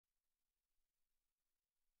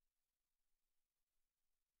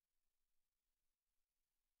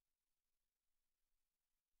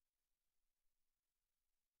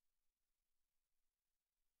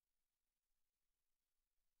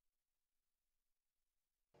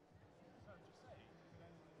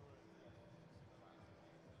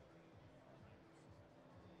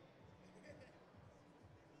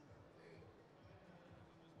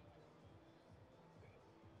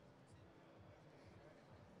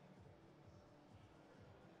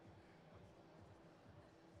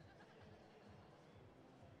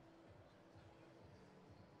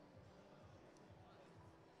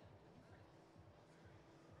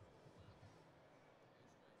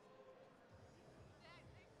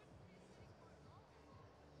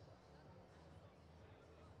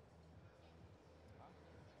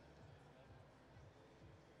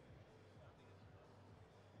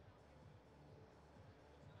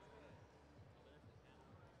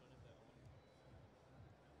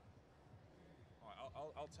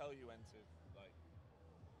I'll tell you when to like.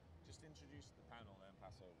 Just introduce the panel and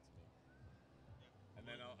pass over to me, and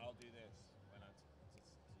then I'll do this when I to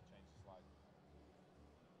change the slide.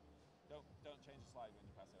 Don't change the slide when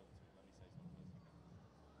you pass it over to me. Let me say something first.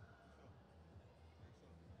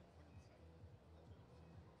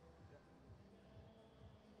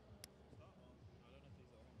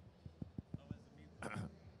 Okay.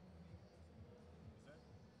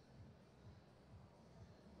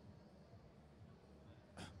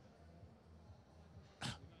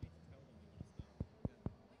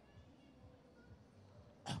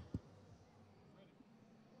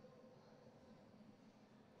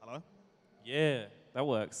 Hello? Yeah, that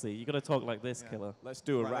works. See, you got to talk like this, Yeah. Killer. Let's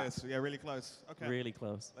do a Like rap. this. Yeah, really close. Okay. Really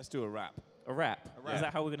close. Let's do a rap. A rap. A rap. Is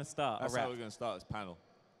that how we're going to start? That's a rap. how we're going to start this panel.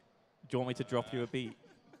 Do you want me to drop you a beat?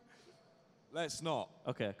 Let's not.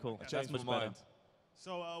 Okay, cool. I That's changed much my better. mind.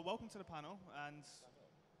 So, welcome to the panel, and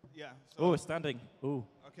yeah. So, Oh, it's standing. Ooh.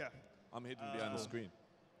 okay. I'm hidden behind the screen.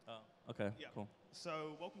 Oh, okay, Yeah. cool.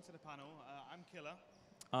 So, welcome to the panel. I'm Killer,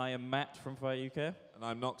 I am Matt from Fire UK. And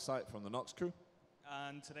I'm Noxite from the Nox crew.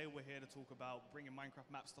 and today we're here to talk about bringing Minecraft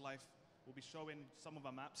maps to life. We'll be showing some of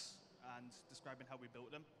our maps and describing how we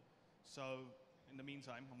built them. So, in the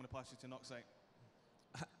meantime, I'm going to pass you to Noxite.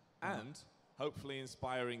 And hopefully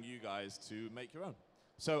inspiring you guys to make your own.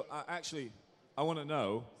 So actually, I want to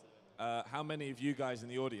know how many of you guys in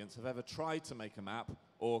the audience have ever tried to make a map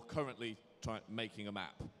or currently making a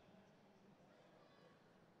map?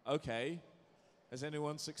 Okay. Has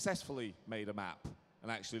anyone successfully made a map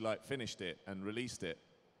and actually like finished it and released it?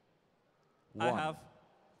 I have.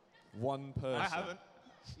 One person. I haven't.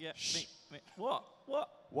 Yeah. Me. What? What?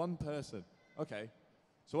 One person. Okay.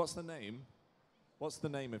 So what's the name? What's the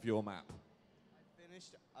name of your map?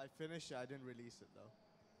 I finished it. I didn't release it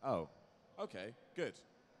though. Oh. Okay. Good.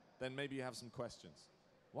 Then maybe you have some questions.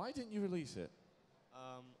 Why didn't you release it?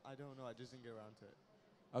 I don't know. I just didn't get around to it.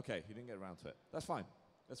 Okay, you didn't get around to it. That's fine.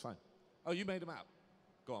 That's fine. Oh, you made a map.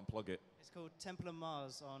 Go on, plug it. It's called Temple of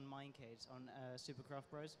Mars on MineCon on Supercraft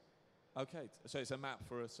Bros. Okay, so it's a map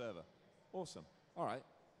for a server. Awesome. All right,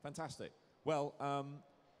 fantastic. Well,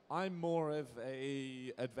 I'm more of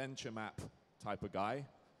a adventure map type of guy,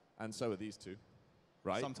 and so are these two,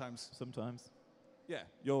 right? Sometimes. Yeah,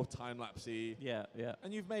 you're time-lapsey. Yeah, yeah.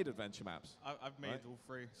 And you've made adventure maps. I've made Right. all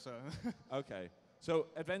three, so. Okay, so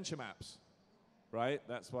adventure maps, right?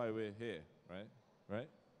 That's why we're here, right?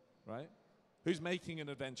 Right? Who's making an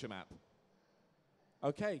adventure map?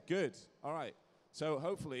 Okay, good. All right. So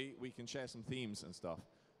hopefully we can share some themes and stuff.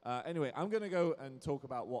 Anyway, I'm going to go and talk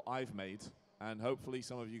about what I've made, and hopefully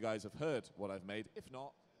some of you guys have heard what I've made. If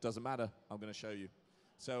not, doesn't matter. I'm going to show you.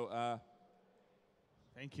 So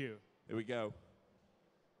Thank you. here we go.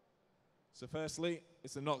 So firstly,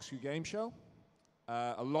 it's the Nox Crew Game Show.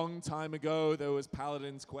 A long time ago, there was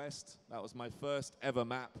Paladin's Quest. That was my first ever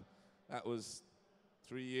map. That was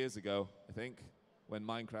 3 years ago, I think, when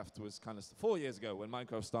Minecraft was kind of 4 years ago, when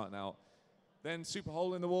Minecraft was starting out. Then Super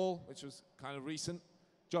Hole in the Wall, which was kind of recent.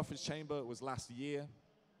 Joffrey's Chamber was last year.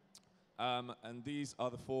 And these are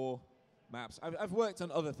the 4 maps. I've worked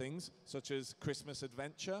on other things, such as Christmas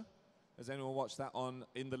Adventure. Has anyone watched that on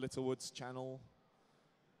In the Littlewoods channel?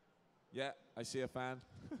 Yeah, I see a fan.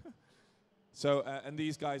 So, and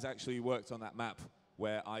these guys actually worked on that map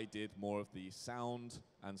where I did more of the sound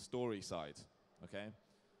and story side, okay?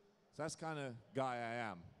 So that's kind of guy I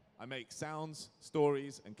am. I make sounds,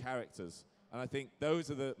 stories, and characters. And I think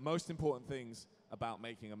those are the most important things about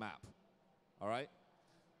making a map, all right?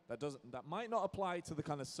 That might not apply to the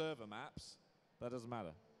kind of server maps. That doesn't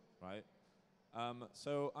matter, right?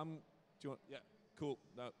 So do you want, yeah, cool.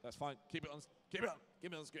 No, that's fine. Keep it on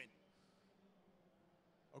the screen.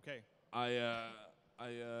 Okay. I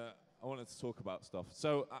wanted to talk about stuff.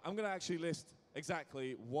 So I'm going to actually list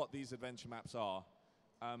exactly what these adventure maps are.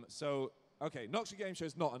 Okay, Nox Crew Game Show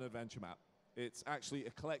is not an adventure map. It's actually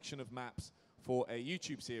a collection of maps for a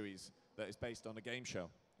YouTube series that is based on a game show.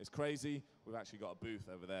 It's crazy. We've actually got a booth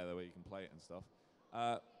over there where you can play it and stuff.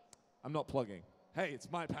 I'm not plugging. Hey,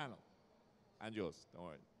 it's my panel. And yours, don't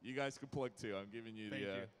worry. You guys can plug too. I'm giving you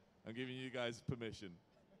I'm giving you guys permission.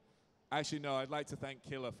 Actually, no, I'd like to thank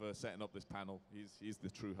Killer for setting up this panel. He's the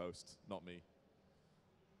true host, not me.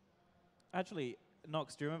 Actually,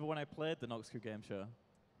 Nox, do you remember when I played the Nox Crew Game Show?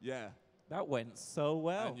 Yeah. That went so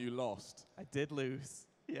well. And you lost. I did lose.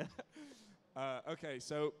 Yeah. Okay,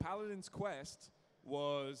 so Paladin's Quest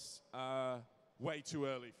was way too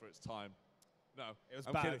early for its time. No, It was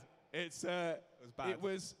I'm bad. kidding. It was bad.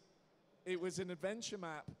 It was an adventure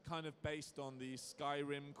map kind of based on the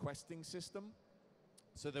Skyrim questing system.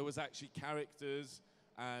 So there was actually characters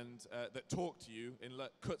and that talked to you in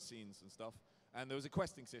cutscenes and stuff. And there was a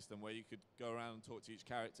questing system where you could go around and talk to each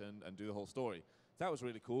character and do the whole story. That was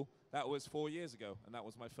really cool. That was 4 years ago, and that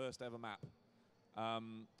was my first ever map.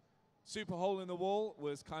 Super Hole in the Wall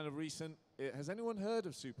was kind of recent. Has anyone heard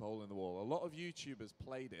of Super Hole in the Wall? A lot of YouTubers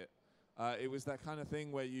played it. It was that kind of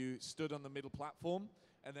thing where you stood on the middle platform,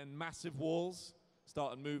 and then massive walls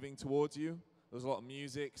started moving towards you. There was a lot of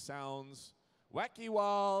music, sounds, wacky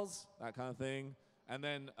walls, that kind of thing. And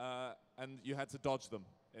then and you had to dodge them,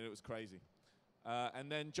 and it was crazy.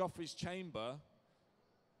 And then Joffrey's Chamber.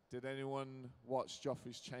 Did anyone watch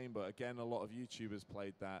Joffrey's Chamber? Again, a lot of YouTubers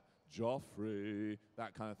played that. Joffrey,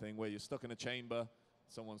 that kind of thing, where you're stuck in a chamber,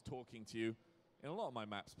 someone's talking to you. In a lot of my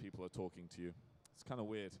maps, people are talking to you. It's kind of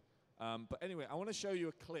weird. But anyway, I want to show you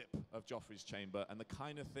a clip of Joffrey's Chamber and the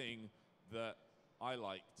kind of thing that I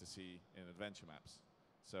like to see in adventure maps.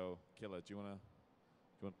 So, Killer, do you want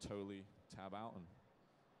to totally tab out and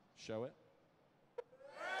show it?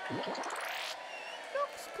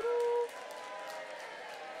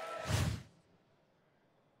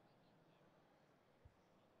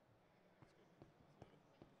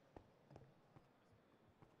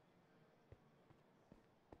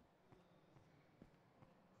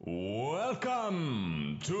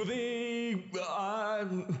 Welcome to the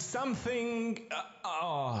something.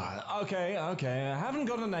 Okay. I haven't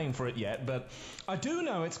got a name for it yet, but I do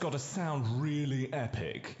know it's got to sound really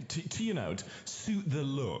epic to suit the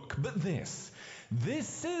look. But this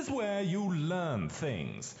is where you learn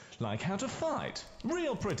things like how to fight.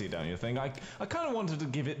 Real pretty, don't you think? I kind of wanted to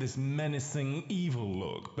give it this menacing, evil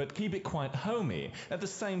look, but keep it quite homey at the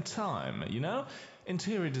same time, you know?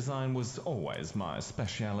 Interior design was always my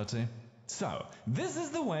speciality. So, this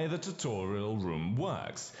is the way the tutorial room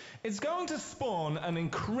works. It's going to spawn an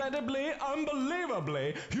incredibly,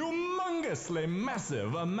 unbelievably, humongously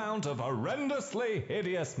massive amount of horrendously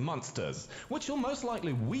hideous monsters, which you'll most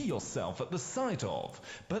likely wee yourself at the sight of.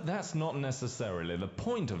 But that's not necessarily the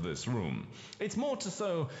point of this room. It's more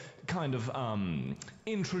to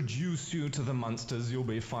introduce you to the monsters you'll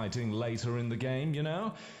be fighting later in the game, you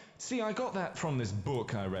know? See, I got that from this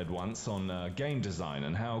book I read once on game design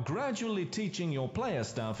and how gradually teaching your player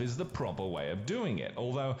stuff is the proper way of doing it,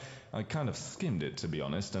 although I kind of skimmed it, to be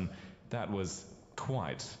honest, and that was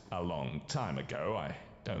quite a long time ago. I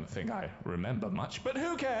don't think I remember much, but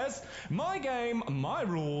who cares? My game, my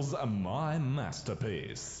rules, my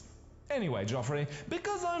masterpiece. Anyway, Joffrey,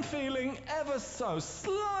 because I'm feeling ever so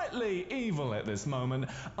slightly evil at this moment,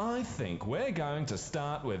 I think we're going to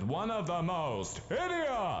start with one of the most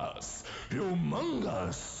hideous,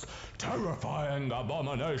 humongous, terrifying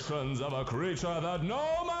abominations of a creature that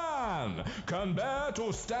no man can bear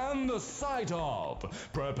to stand the sight of.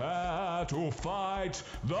 Prepare to fight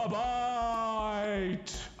the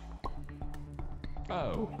bite!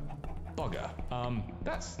 Oh, bugger.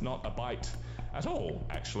 That's not a bite at all,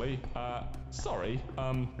 actually. Sorry.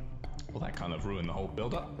 Well, that kind of ruined the whole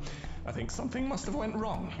build-up. I think something must have went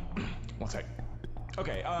wrong. One sec.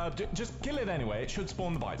 Okay, just kill it anyway. It should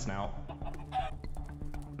spawn the bites now.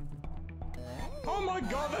 Oh my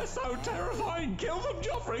god, they're so terrifying! Kill them,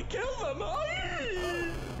 Joffrey! Kill them!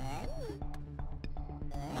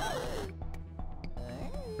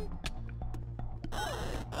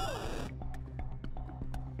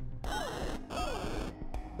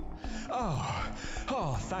 Aye!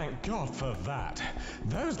 Oh, thank God for that.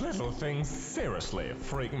 Those little things seriously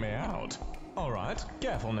freak me out. Alright,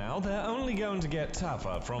 careful now, they're only going to get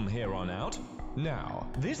tougher from here on out. Now,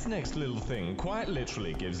 this next little thing quite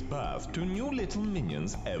literally gives birth to new little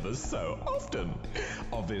minions ever so often.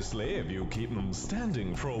 Obviously, if you keep them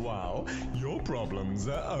standing for a while, your problems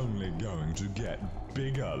are only going to get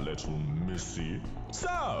bigger, little missy.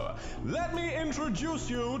 So, let me introduce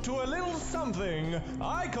you to a little something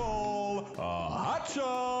I call a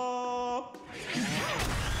hotshot.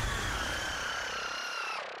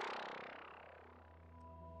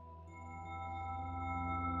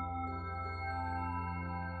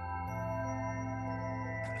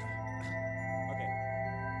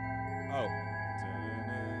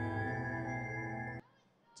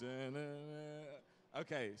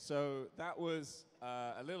 Okay, so that was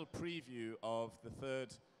a little preview of the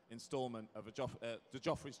third installment of the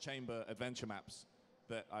Joffrey's Chamber adventure maps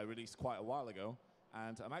that I released quite a while ago,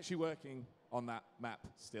 and I'm actually working on that map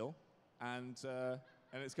still, and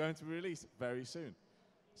it's going to be released very soon.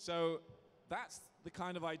 So that's the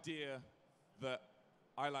kind of idea that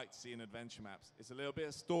I like to see in adventure maps. It's a little bit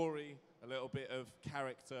of story, a little bit of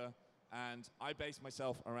character, and I base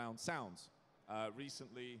myself around sounds.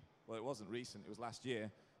 Recently, well, it wasn't recent, it was last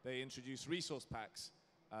year, they introduced resource packs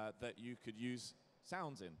that you could use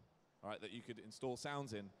sounds in, all right, that you could install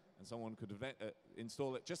sounds in, and someone could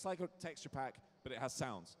install it just like a texture pack, but it has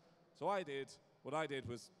sounds. So what I did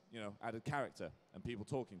was, added character and people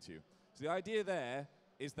talking to you. So the idea there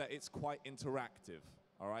is that it's quite interactive.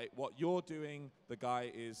 All right, what you're doing, the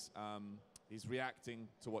guy is he's reacting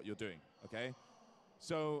to what you're doing. Okay,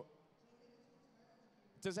 so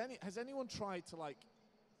has anyone tried to like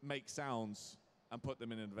make sounds and put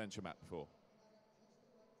them in an adventure map before?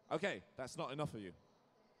 Okay, that's not enough of you.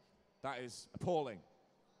 That is appalling.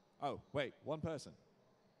 Oh, wait, one person.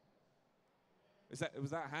 Was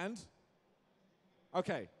that a hand?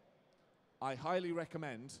 Okay. I highly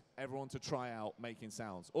recommend everyone to try out making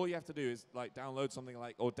sounds. All you have to do is like download something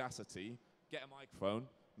like Audacity, get a microphone,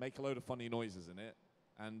 make a load of funny noises in it,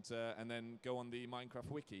 and then go on the Minecraft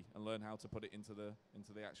wiki and learn how to put it into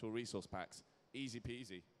the actual resource packs. Easy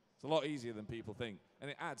peasy. It's a lot easier than people think, and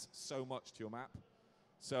it adds so much to your map.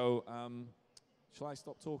 So, shall I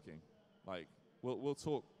stop talking? Like, we'll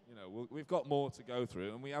talk. We've got more to go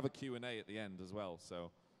through, and we have a Q&A at the end as well.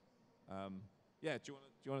 So, yeah, do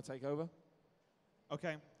you want to take over?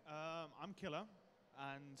 Okay, I'm Killer,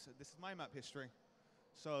 and this is my map history.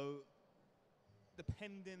 So,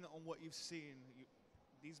 depending on what you've seen,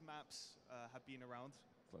 these maps have been around.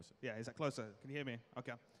 Closer. Yeah, is that closer? Can you hear me?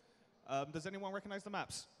 Okay. Does anyone recognize the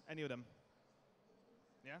maps? Any of them?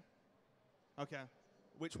 Yeah? Okay.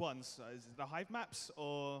 Which ones? Is it the Hive maps,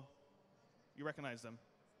 or you recognize them?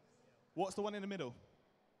 What's the one in the middle?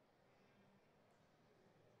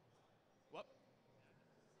 What?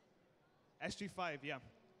 SG5, yeah.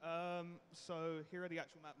 So here are the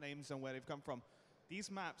actual map names and where they've come from.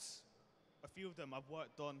 These maps, a few of them I've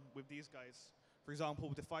worked on with these guys. For example,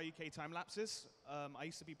 with the Fire UK time lapses, I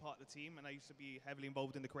used to be part of the team, and I used to be heavily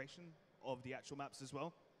involved in the creation of the actual maps as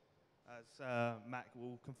well, as Mac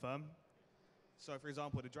will confirm. So, for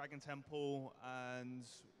example, the Dragon Temple, and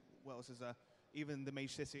what else is there? Even the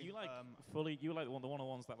Mage City. You like one of the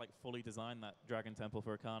ones that like fully designed that Dragon Temple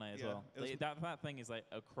for Akane as well. That thing is like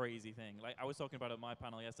a crazy thing. Like I was talking about it at my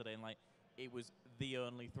panel yesterday, and like it was the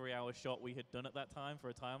only 3-hour shot we had done at that time for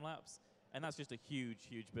a time lapse, and that's just a huge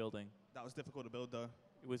building. That was difficult to build, though.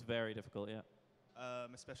 It was very difficult, yeah.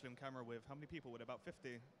 Especially on camera with how many people? With about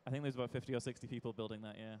 50. I think there's about 50 or 60 people building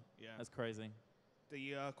that. Yeah. Yeah. That's crazy.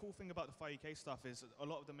 The cool thing about the Fire UK stuff is a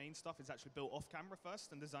lot of the main stuff is actually built off camera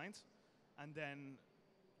first and designed. And then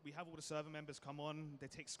we have all the server members come on, they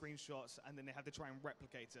take screenshots, and then they have to try and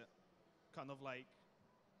replicate it. Kind of like...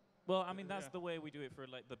 Well, I mean, that's the way we do it for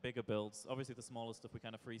like the bigger builds. Obviously, the smaller stuff we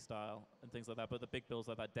kind of freestyle and things like that. But the big builds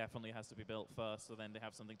like that definitely has to be built first, so then they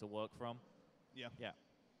have something to work from. Yeah. Yeah.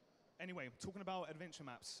 Anyway, talking about adventure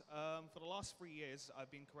maps. For the last 3 years, I've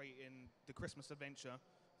been creating the Christmas adventure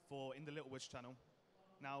in the Little Woods channel.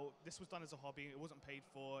 Now, this was done as a hobby. It wasn't paid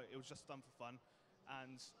for. It was just done for fun.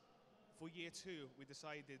 And for year 2, we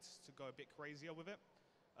decided to go a bit crazier with it.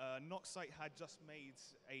 Noxite had just made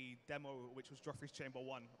a demo, which was Joffrey's Chamber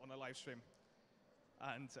 1, on a live stream.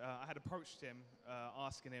 And I had approached him,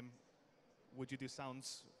 asking him, would you do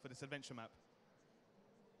sounds for this adventure map?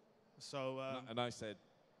 So... and I said,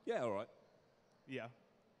 yeah, all right. Yeah.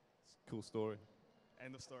 It's a cool story.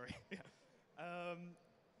 End of story.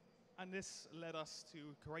 And this led us to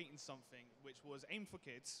creating something which was aimed for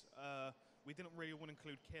kids. We didn't really want to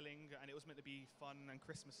include killing, and it was meant to be fun and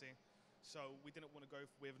Christmassy. So we didn't want to go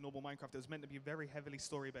with normal Minecraft. It was meant to be very heavily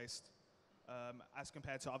story-based, as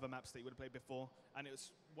compared to other maps that you would have played before. And it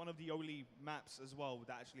was one of the only maps as well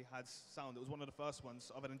that actually had sound. It was one of the first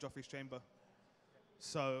ones, other than Joffrey's Chamber.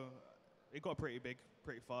 So it got pretty big,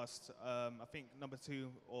 pretty fast. I think number 2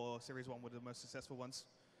 or Series 1 were the most successful ones.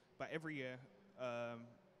 But every year,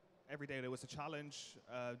 every day there was a challenge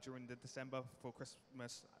during the December for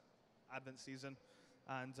Christmas Advent season.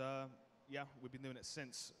 And yeah, we've been doing it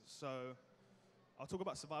since. So I'll talk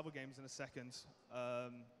about survival games in a second.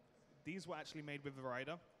 These were actually made with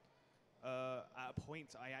Verida. At a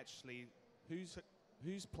point, I actually...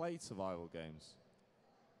 Who's played survival games?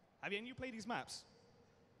 Have any of you played these maps?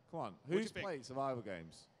 Come on, who's played survival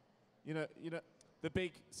games? You know, the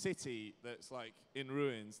big city that's like in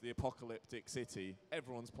ruins, the apocalyptic city.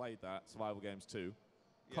 Everyone's played that. Survival games too.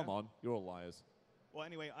 Yeah. Come on, you're all liars. Well,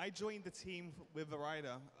 anyway, I joined the team with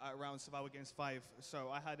Verida around Survival Games 5, so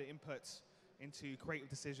I had input into creative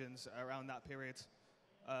decisions around that period.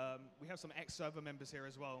 We have some ex-server members here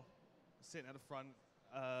as well, sitting at the front,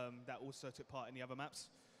 that also took part in the other maps.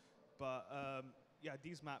 But yeah,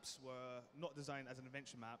 these maps were not designed as an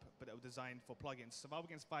adventure map, but they were designed for plugins. Survival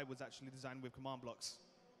Games 5 was actually designed with command blocks,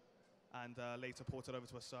 and later ported over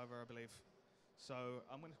to a server, I believe. So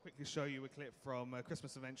I'm going to quickly show you a clip from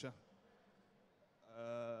Christmas Adventure,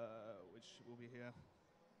 which will be here.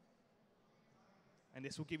 And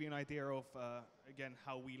this will give you an idea of, again,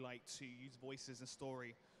 how we like to use voices and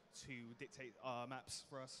story to dictate our maps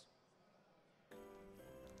for us.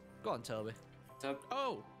 Go on, Toby.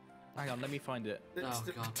 Oh! Hang on, let me find it. Oh,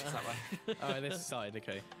 God, it's that way. Oh, this side,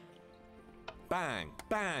 okay. Bang,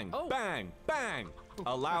 bang, Oh. bang, bang!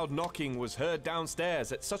 A loud knocking was heard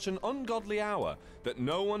downstairs at such an ungodly hour that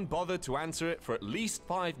no one bothered to answer it for at least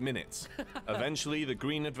 5 minutes. Eventually, the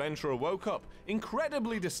Green Adventurer woke up,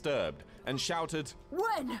 incredibly disturbed, and shouted,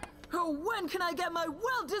 When? Oh, when can I get my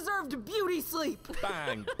well-deserved beauty sleep?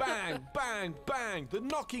 bang, bang, bang, bang! The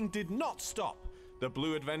knocking did not stop. The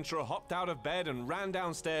Blue Adventurer hopped out of bed and ran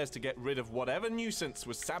downstairs to get rid of whatever nuisance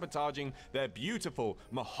was sabotaging their beautiful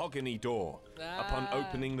mahogany door. Upon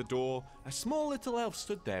opening the door, a small little elf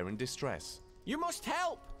stood there in distress. You must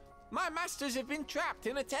help! My masters have been trapped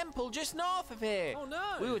in a temple just north of here. Oh,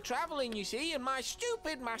 no. We were traveling, you see, and my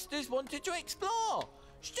stupid masters wanted to explore.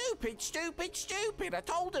 Stupid, stupid, stupid. I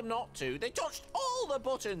told them not to. They touched all the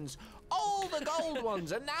buttons, all the gold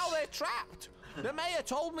ones, and now they're trapped. The mayor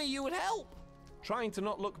told me you would help. Trying to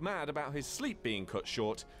not look mad about his sleep being cut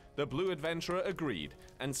short, the Blue Adventurer agreed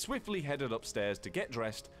and swiftly headed upstairs to get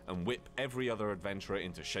dressed and whip every other adventurer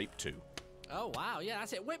into shape too. Oh, wow, yeah,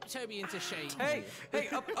 that's it. Whip Toby into shape. Hey,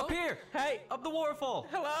 up here. Hey, Up the waterfall.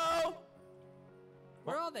 hello.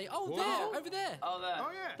 Where are they? Oh, there, over there. Oh, there. Oh,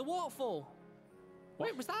 yeah. The waterfall.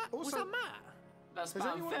 Wait, was that Matt? That's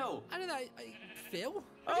man Phil. I don't know. Phil?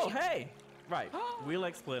 Oh, hey. Right, we'll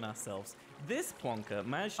explain ourselves. This plonker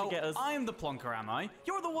managed to get us... I'm the plonker, am I?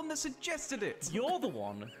 You're the one that suggested it. You're the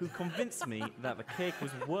one who convinced me that the cake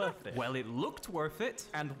was worth it. Well, it looked worth it.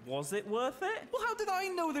 And was it worth it? Well, how did I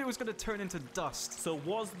know that it was going to turn into dust? So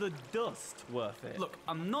was the dust worth it? Look,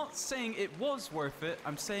 I'm not saying it was worth it.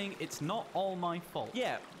 I'm saying it's not all my fault.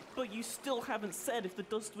 Yeah, but you still haven't said if the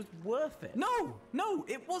dust was worth it. No,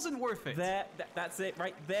 it wasn't worth it. That's it,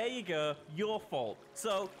 right? There you go. Your fault.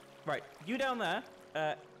 So, right, you down there,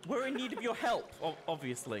 we're in need of your help,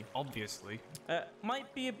 obviously. Obviously.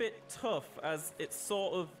 Might be a bit tough, as it's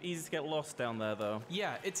sort of easy to get lost down there, though.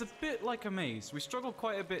 Yeah, it's a bit like a maze. We struggled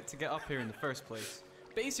quite a bit to get up here in the first place.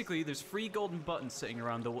 Basically, there's 3 golden buttons sitting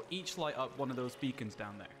around that will each light up one of those beacons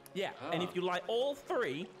down there. Yeah, and if you light all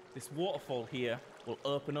 3, this waterfall here will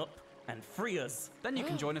open up and free us. Then you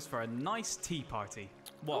can join us for a nice tea party.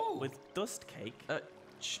 What, with dust cake?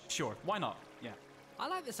 Sure, why not? Yeah. I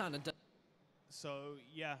like the sound of So,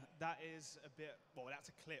 yeah, that is a bit, well, that's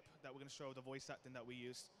a clip that we're going to show the voice acting that we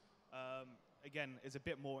used. Again, it's a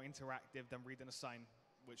bit more interactive than reading a sign,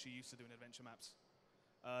 which you used to do in adventure maps.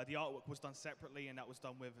 The artwork was done separately, and that was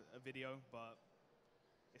done with a video, but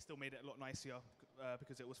it still made it a lot nicer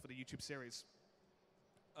because it was for the YouTube series.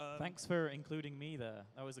 Thanks for including me there.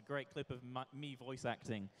 That was a great clip of me voice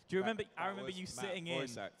acting. Do you remember? I remember you sitting in.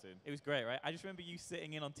 Voice acting. It was great, right? I just remember you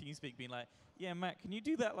sitting in on TeamSpeak, being like, "Yeah, Matt, can you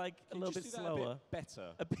do that like a little bit slower, a bit better,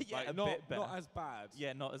 a bit, yeah, like a not, bit better, not as bad,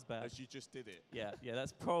 yeah, not as bad as you just did it." Yeah,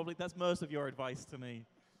 that's most of your advice to me,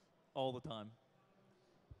 all the time.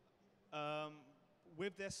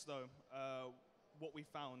 With this though, what we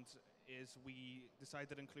found is we decided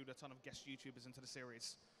to include a ton of guest YouTubers into the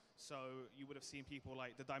series. So you would have seen people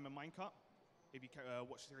like the Diamond Minecart, if you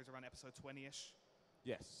watch the series around episode 20-ish.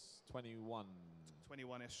 Yes, 21.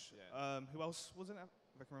 21-ish. Yeah. Who else was in it,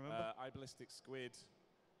 if I can remember? iBallistic Squid,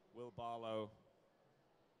 Will Barlow.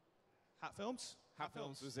 Hat Films? Hat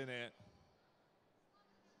Films was in it.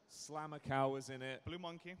 Slammer Cow was in it. Blue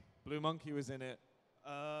Monkey. Blue Monkey was in it.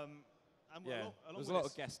 And yeah, along there was a with lot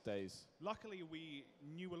this, of guest days. Luckily, we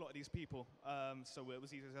knew a lot of these people, so it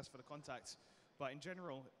was easy to ask for the contacts. But in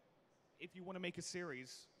general, if you want to make a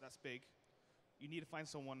series that's big, you need to find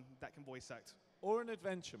someone that can voice act. Or an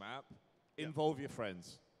adventure map, involve your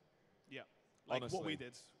friends. Yeah, like honestly, what we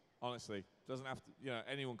did. Honestly, doesn't have to,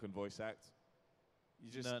 anyone can voice act. You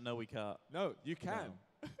just no, we can't. No, you can.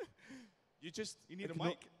 No. You need a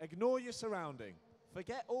mic. Ignore your surrounding.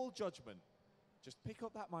 Forget all judgment. Just pick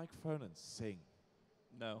up that microphone and sing.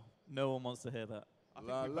 No one wants to hear that.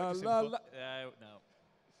 La la la la. No.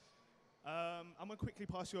 I'm going to quickly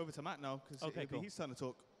pass you over to Matt now, because it'll be his turn to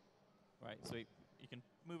talk. Right, sweet. You can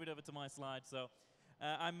move it over to my slide. So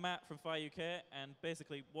I'm Matt from Fire UK, and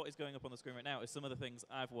basically what is going up on the screen right now is some of the things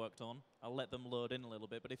I've worked on. I'll let them load in a little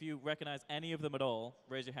bit, but if you recognize any of them at all,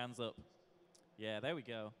 raise your hands up. Yeah, there we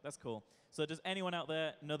go. That's cool. So does anyone out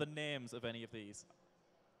there know the names of any of these?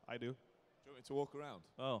 I do. Do you want me to walk around?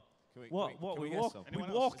 Oh. Can we, what? Can we We're guess some?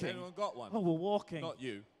 walking? Has anyone got one? Oh, we're walking. Not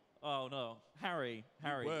you. Oh, no. Harry.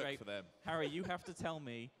 You work great. for them. Harry, you have to tell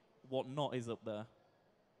me what not is up there.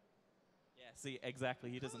 Yeah, see, exactly.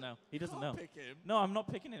 He doesn't know. He doesn't know. Pick him. No, I'm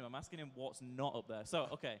not picking him. I'm asking him what's not up there. So,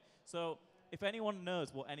 okay. So, if anyone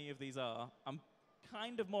knows what any of these are, I'm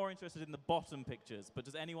kind of more interested in the bottom pictures, but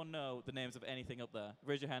does anyone know the names of anything up there?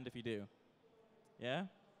 Raise your hand if you do. Yeah?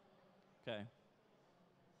 Okay.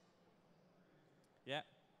 Yeah?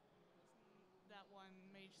 That one,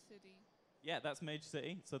 Mage City. Yeah, that's Mage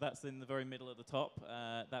City, so that's in the very middle at the top.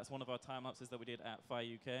 That's one of our time lapses that we did at Fire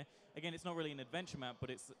UK. Again, it's not really an adventure map, but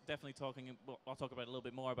it's definitely talking, well, I'll talk about it a little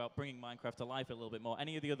bit more, about bringing Minecraft to life a little bit more.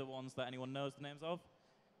 Any of the other ones that anyone knows the names of?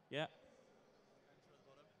 Yeah?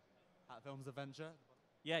 Hat Films Adventure.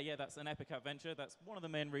 Yeah, that's an epic adventure. That's one of the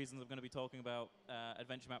main reasons I'm going to be talking about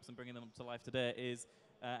adventure maps and bringing them to life today is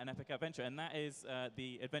an epic adventure. And that is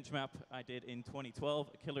the adventure map I did in 2012.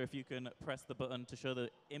 Killer, if you can press the button to show the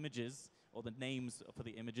images, or the names for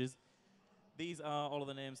the images. These are all of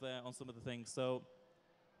the names there on some of the things. So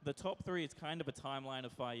the top three is kind of a timeline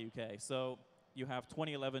of Fire UK. So you have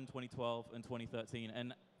 2011, 2012, and 2013.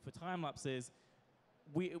 And for time lapses,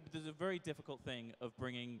 there's a very difficult thing of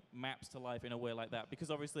bringing maps to life in a way like that, because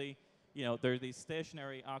obviously, you know, there are these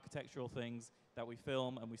stationary architectural things that we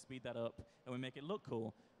film and we speed that up and we make it look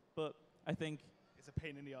cool. But I think it's a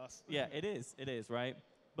pain in the ass. Yeah, it is, right?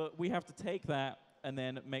 But we have to take that and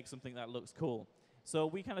then make something that looks cool. So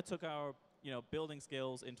we kind of took our, you know, building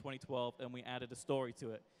skills in 2012 and we added a story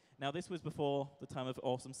to it. Now this was before the time of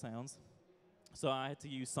awesome sounds, so I had to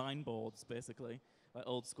use signboards basically, like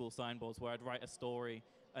old school signboards, where I'd write a story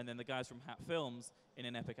and then the guys from Hat Films in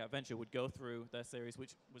an epic adventure would go through their series,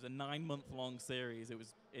 which was a 9-month-long series. It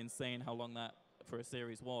was insane how long that for a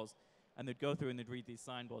series was. And they'd go through and they'd read these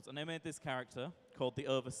signboards. And they made this character called the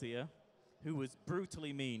Overseer, who was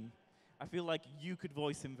brutally mean. I feel like you could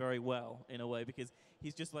voice him very well in a way, because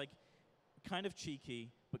he's just like kind of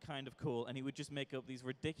cheeky but kind of cool, and he would just make up these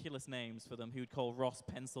ridiculous names for them. He would call Ross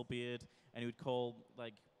Pencilbeard, and he would call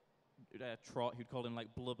like Trot, he'd call him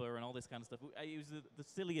like Blubber and all this kind of stuff. He was the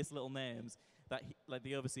silliest little names that like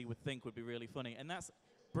the Overseer would think would be really funny, and that's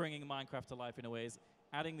bringing Minecraft to life in a way, is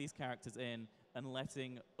adding these characters in and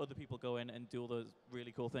letting other people go in and do all those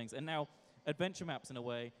really cool things. And now adventure maps, in a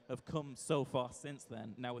way, have come so far since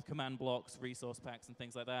then. Now with command blocks, resource packs, and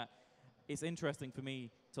things like that, it's interesting for me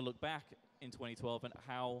to look back in 2012 and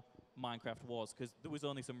how Minecraft was, because there was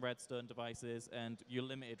only some redstone devices, and you're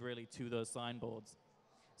limited really to those signboards.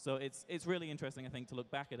 So it's really interesting, I think, to look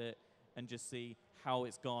back at it and just see how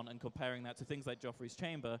it's gone, and comparing that to things like Joffrey's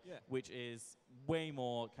Chamber, which is way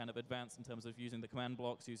more kind of advanced in terms of using the command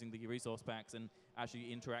blocks, using the resource packs, and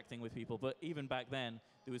actually interacting with people. But even back then,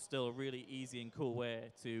 there was still a really easy and cool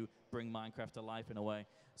way to bring Minecraft to life in a way.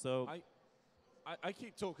 So I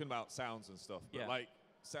keep talking about sounds and stuff, but like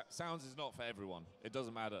sounds is not for everyone. It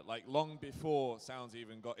doesn't matter. Like long before sounds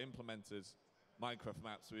even got implemented, Minecraft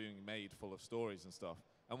maps were being made full of stories and stuff.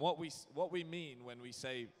 And what we mean when we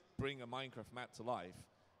say bring a Minecraft map to life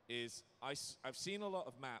is I've seen a lot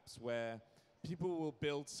of maps where people will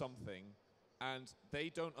build something and they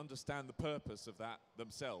don't understand the purpose of that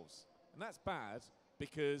themselves. And that's bad,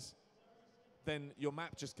 because then your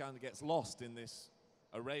map just kind of gets lost in this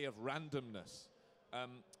array of randomness.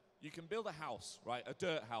 You can build a house, right? A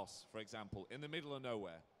dirt house, for example, in the middle of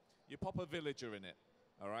nowhere. You pop a villager in it,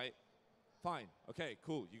 all right? Fine, okay,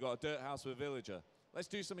 cool. You got a dirt house with a villager. Let's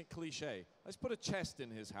do something cliche. Let's put a chest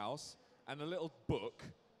in his house and a little book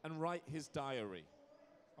and write his diary,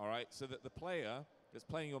 all right? So that the player that's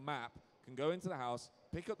playing your map can go into the house,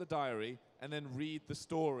 pick up the diary, and then read the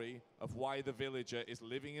story of why the villager is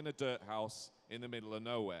living in a dirt house in the middle of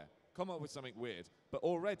nowhere. Come up with something weird. But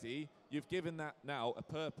already, you've given that now a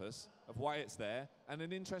purpose of why it's there and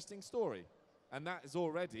an interesting story. And that is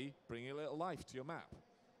already bringing a little life to your map.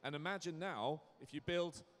 And imagine now, if you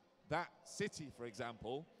build that city, for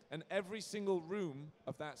example, and every single room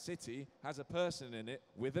of that city has a person in it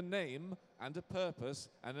with a name and a purpose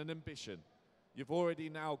and an ambition. You've already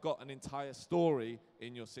now got an entire story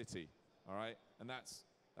in your city, all right? And that's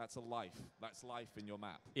a life. That's life in your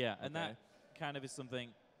map. Yeah, and that kind of is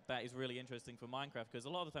something that is really interesting for Minecraft, because a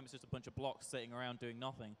lot of the time it's just a bunch of blocks sitting around doing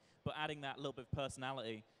nothing. But adding that little bit of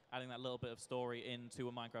personality, adding that little bit of story into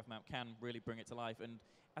a Minecraft map can really bring it to life. And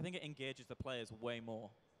I think it engages the players way more.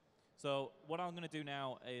 So what I'm going to do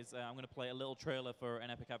now is I'm going to play a little trailer for an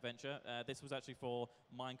epic adventure. This was actually for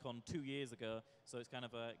MINECON 2 years ago, so it's kind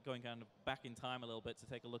of going kind of back in time a little bit to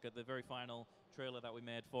take a look at the very final trailer that we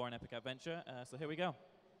made for an epic adventure. So here we go.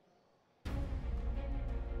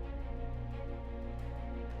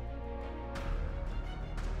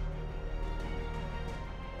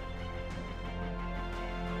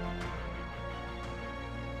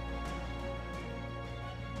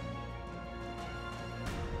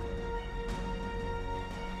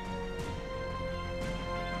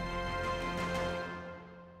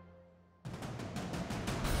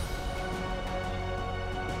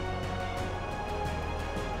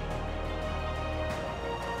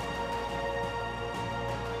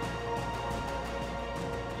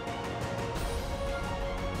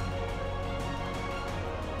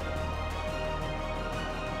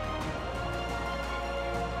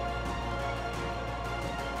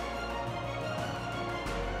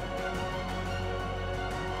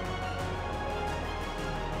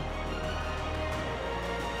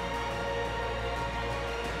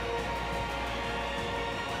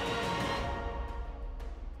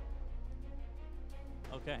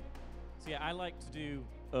 Okay. So yeah, I like to do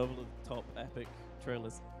over-the-top epic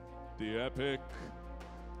trailers. The epic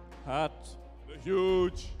hat, the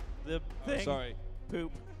huge, the thing. Sorry,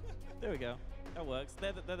 poop. There we go. That works.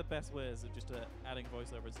 They're the best ways of just adding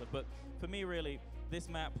voiceover and stuff. But for me, really, this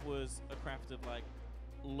map was a craft of like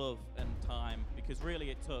love and time, because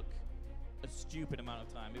really it took a stupid amount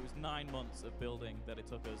of time. It was 9 months of building that it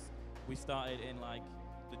took us. We started in like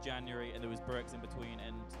the January, and there was breaks in between,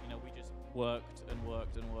 and you know, we just worked and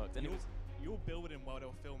worked and worked. And you were building while they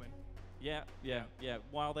were filming. Yeah.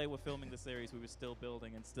 While they were filming the series, we were still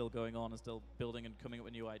building and still going on and still building and coming up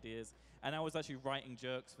with new ideas. And I was actually writing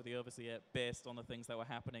jokes for the Overseer based on the things that were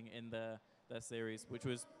happening in their series, which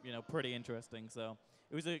was, you know, pretty interesting. So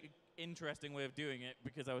it was an interesting way of doing it,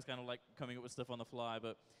 because I was kind of like coming up with stuff on the fly,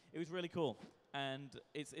 but it was really cool. And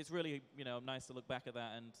it's really, you know, nice to look back at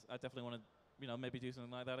that, and I definitely want to, you know, maybe do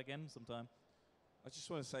something like that again sometime. I just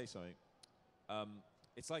want to say something.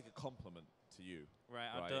 It's like a compliment to you. Right,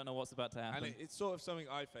 I don't know what's about to happen. And it's sort of something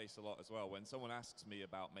I face a lot as well. When someone asks me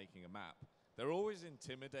about making a map, they're always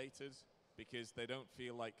intimidated because they don't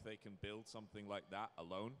feel like they can build something like that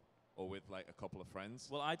alone or with like a couple of friends.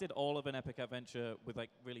 Well, I did all of an epic adventure with like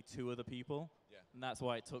really 2 other people. Yeah. And that's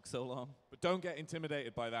why it took so long. But don't get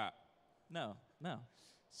intimidated by that. No.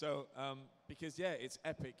 So, because yeah, it's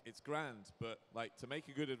epic, it's grand, but like to make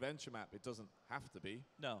a good adventure map, it doesn't have to be.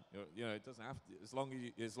 No. You know, it doesn't have to. As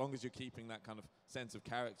long as you're keeping that kind of sense of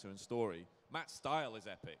character and story. Matt's style is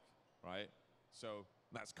epic, right? So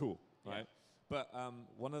that's cool, right? But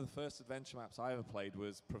one of the first adventure maps I ever played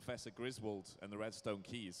was Professor Griswold and the Redstone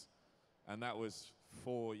Keys, and that was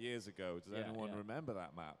 4 years ago. Does anyone remember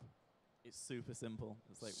that map? It's super simple.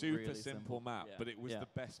 It's like super really simple map, yeah. but it was the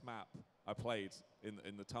best map I played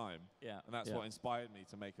in the time. Yeah. And that's what inspired me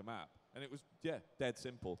to make a map. And it was, dead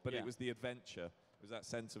simple. But it was the adventure. It was that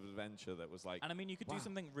sense of adventure that was like... And I mean, you could do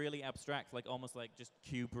something really abstract, like almost like just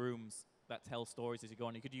cube rooms that tell stories as you go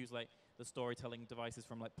on. You could use like the storytelling devices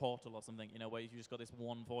from like Portal or something, you know, where you just got this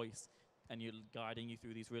one voice and you're guiding you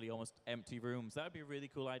through these really almost empty rooms. That would be a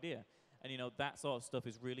really cool idea. And, you know, that sort of stuff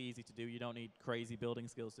is really easy to do. You don't need crazy building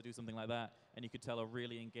skills to do something like that. And you could tell a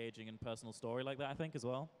really engaging and personal story like that, I think, as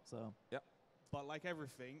well. So, yep. But like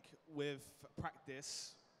everything, with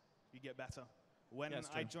practice, you get better. When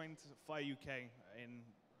I joined Fire UK in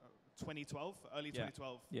 2012, early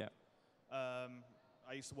 2012,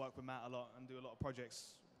 I used to work with Matt a lot and do a lot of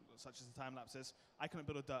projects, such as the time lapses. I couldn't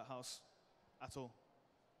build a dirt house at all.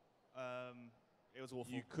 It was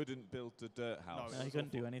awful. You couldn't build the dirt house? No, you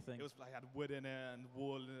couldn't do anything. It was like, had wood in it and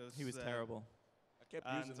wall. He was terrible. I kept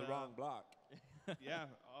using the wrong block. Yeah,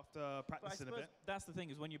 after practicing a bit. That's the thing,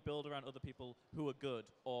 is when you build around other people who are good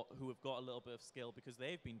or who have got a little bit of skill because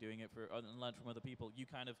they've been doing it and learned from other people, you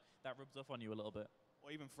kind of, that rubs off on you a little bit.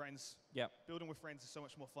 Or even friends. Yeah. Building with friends is so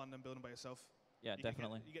much more fun than building by yourself. Yeah,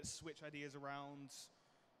 definitely. You get to switch ideas around,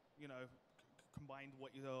 you know, combine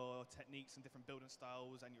what your techniques and different building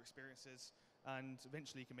styles and your experiences, and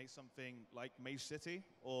eventually you can make something like Mage City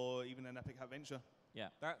or even an epic adventure. Yeah.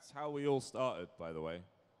 That's how we all started, by the way.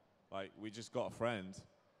 Like, we just got a friend,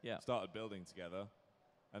 started building together,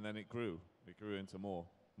 and then it grew. It grew into more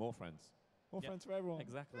friends. More friends for everyone.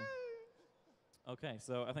 Exactly. Okay,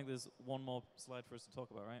 so I think there's one more slide for us to talk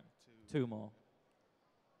about, right? Two more.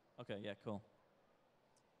 Okay, yeah, cool.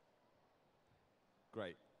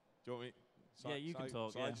 Great. Do you want me? Yeah, you can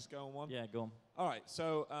talk. I just go on one? Yeah, go on. All right,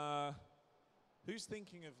 so who's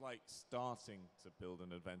thinking of like starting to build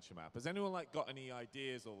an adventure map? Has anyone like got any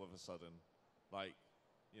ideas all of a sudden? Like,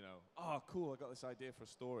 you know, oh, cool, I got this idea for a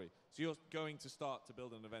story. So you're going to start to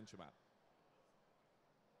build an adventure map?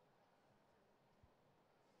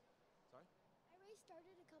 Sorry? I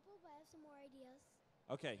restarted a couple, but I have some more ideas.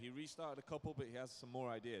 Okay, he restarted a couple, but he has some more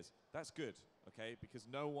ideas. That's good, okay, because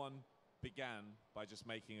no one began by just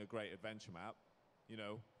making a great adventure map. You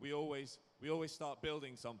know, we always start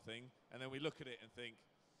building something, and then we look at it and think,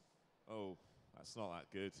 oh, that's not that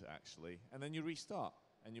good, actually. And then you restart,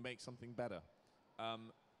 and you make something better.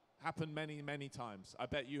 Happened many, many times. I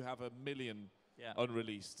bet you have 1 million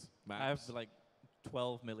unreleased maps. I have like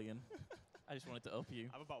 12 million. I just wanted to up you.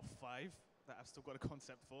 I have about 5 that I've still got a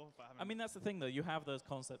concept for. But I mean, that's the thing, though. You have those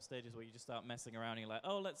concept stages where you just start messing around, and you're like,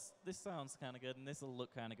 oh, this sounds kind of good, and this will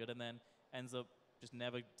look kind of good, and then ends up just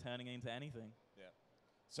never turning into anything. Yeah.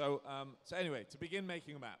 So anyway, to begin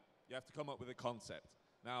making a map, you have to come up with a concept.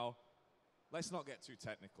 Now, let's not get too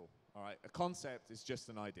technical, all right? A concept is just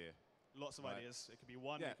an idea. Lots of ideas. It could be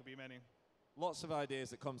one, it could be many. Lots of ideas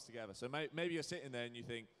that comes together. So maybe you're sitting there and you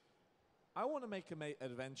think, I want to make an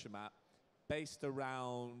adventure map based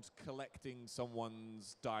around collecting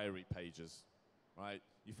someone's diary pages, right?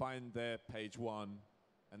 You find their page 1,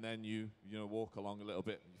 and then you walk along a little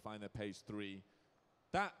bit, and you find their page 3.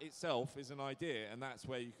 That itself is an idea, and that's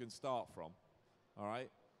where you can start from. All right.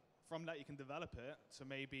 From that, you can develop it to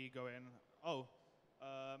maybe go in.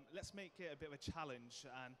 Let's make it a bit of a challenge,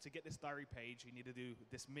 and to get this diary page, you need to do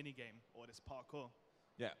this mini game or this parkour.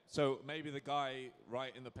 Yeah. So maybe the guy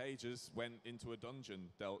writing the pages went into a dungeon.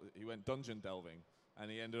 He went dungeon delving,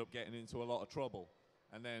 and he ended up getting into a lot of trouble,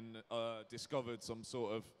 and then discovered some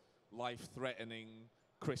sort of life-threatening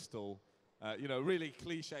crystal. Really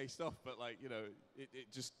cliche stuff, but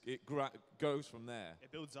it goes from there.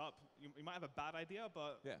 It builds up. You might have a bad idea,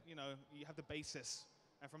 but you have the basis,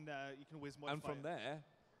 and from there you can always modify. And from there,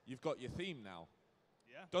 you've got your theme now.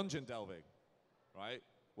 Yeah. Dungeon delving, right?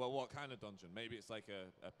 Well, what kind of dungeon? Maybe it's like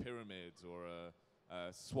a pyramid or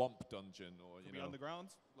a swamp dungeon, or Could be underground,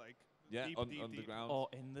 like deep, underground, or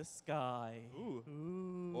in the sky.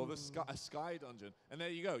 Ooh. Or a sky dungeon. And there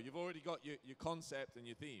you go. You've already got your concept and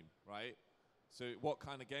your theme, right? So what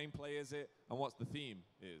kind of gameplay is it, and what's the theme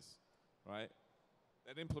is, right?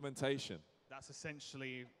 An implementation. That's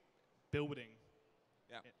essentially building.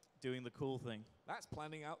 Yeah. Doing the cool thing. That's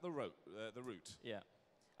planning out the route. Yeah.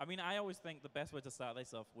 I mean, I always think the best way to start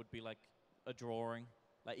this off would be like a drawing.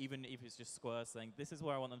 Like even if it's just squares, saying this is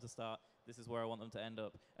where I want them to start, this is where I want them to end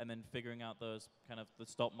up, and then figuring out those kind of the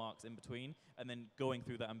stop marks in between, and then going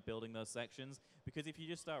through that and building those sections. Because if you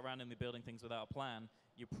just start randomly building things without a plan,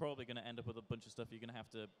 you're probably going to end up with a bunch of stuff you're going to have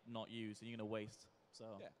to not use, and you're going to waste. So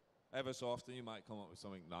yeah, ever so often you might come up with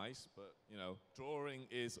something nice, but drawing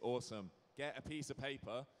is awesome. Get a piece of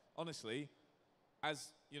paper. Honestly,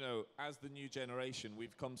 as the new generation,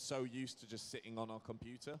 we've come so used to just sitting on our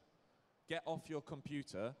computer. Get off your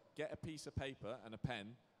computer, get a piece of paper and a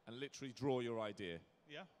pen, and literally draw your idea.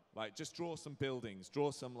 Yeah. Like, just draw some buildings,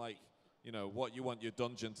 draw some, what you want your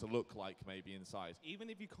dungeon to look like maybe inside. Even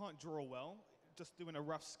if you can't draw well, just doing a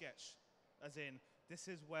rough sketch, as in, this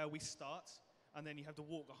is where we start, and then you have to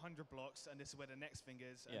walk 100 blocks, and this is where the next thing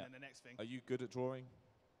is, and then the next thing. Are you good at drawing?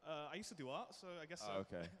 I used to do art, so I guess so.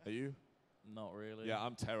 Okay. Are you? Not really. Yeah,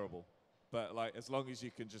 I'm terrible. But, as long as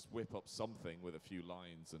you can just whip up something with a few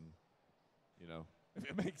lines and, if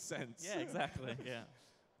it makes sense. Yeah, exactly, yeah.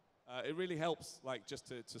 It really helps, just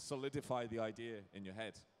to solidify the idea in your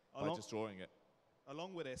head by just drawing it.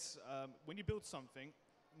 Along with this, when you build something,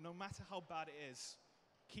 no matter how bad it is,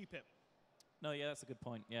 keep it. No, yeah, that's a good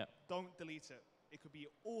point, yeah. Don't delete it. It could be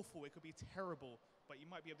awful, it could be terrible, but you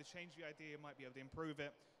might be able to change the idea, you might be able to improve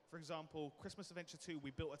it. For example, Christmas Adventure 2,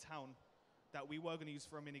 we built a town that we were going to use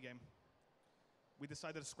for a minigame. We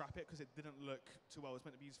decided to scrap it because it didn't look too well. It was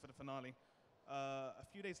meant to be used for the finale. A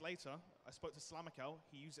few days later, I spoke to Slamical.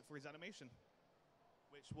 He used it for his animation,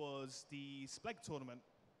 which was the Spleg tournament.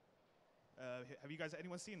 Have you guys,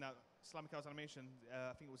 anyone seen that? Slamical's animation.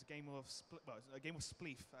 I think it was a game of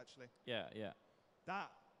Spleef, actually. Yeah, yeah. That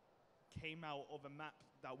came out of a map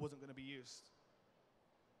that wasn't going to be used.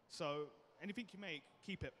 So anything you make,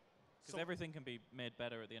 keep it. Because everything can be made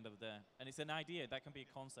better at the end of the day. And it's an idea. That can be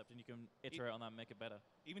a concept, and you can iterate on that and make it better.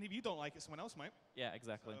 Even if you don't like it, someone else might. Yeah,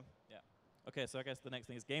 exactly. So. Yeah. Okay, so I guess the next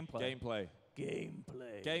thing is gameplay.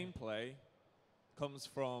 Gameplay. Gameplay comes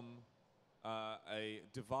from a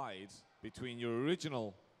divide between your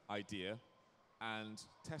original idea and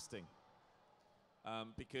testing.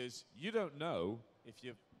 Because you don't know if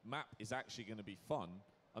your map is actually going to be fun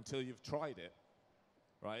until you've tried it,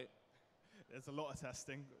 right? There's a lot of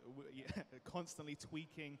testing, constantly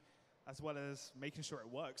tweaking, as well as making sure it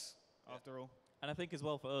works, after all. And I think as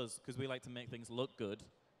well for us, because we like to make things look good,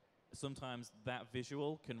 sometimes that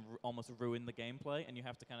visual can almost ruin the gameplay, and you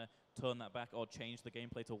have to kind of turn that back or change the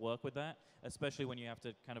gameplay to work with that, especially when you have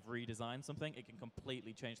to kind of redesign something. It can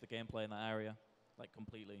completely change the gameplay in that area,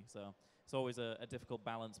 completely. So it's always a difficult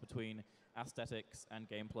balance between aesthetics and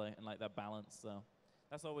gameplay, and that balance. So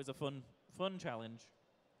that's always a fun challenge.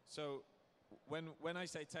 So when I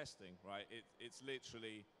say testing, right, it's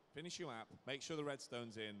literally finish your app, make sure the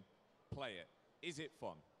redstone's in, play it. Is it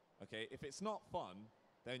fun? Okay, if it's not fun,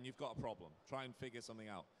 then you've got a problem. Try and figure something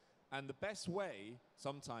out. And the best way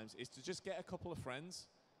sometimes is to just get a couple of friends,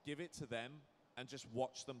 give it to them, and just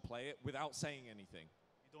watch them play it without saying anything.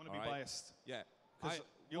 You don't want to be biased. Yeah. Because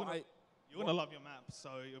you want to love your map,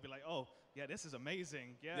 so you'll be like, oh, yeah, this is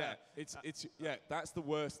amazing. Yeah. Yeah, that's the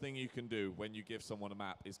worst thing you can do when you give someone a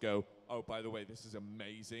map is go, oh, by the way, this is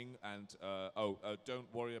amazing, and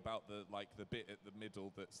don't worry about the bit at the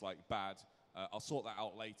middle that's bad. I'll sort that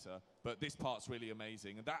out later, but this part's really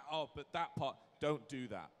amazing. And but that part, don't do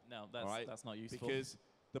that. No, that's not useful. Because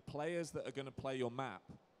the players that are going to play your map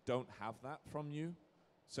don't have that from you.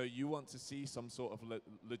 So you want to see some sort of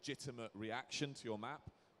legitimate reaction to your map.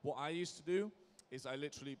 What I used to do is I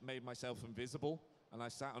literally made myself invisible, and I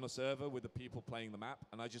sat on a server with the people playing the map,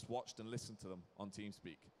 and I just watched and listened to them on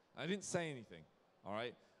TeamSpeak. I didn't say anything, all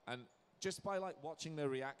right? And just by like watching their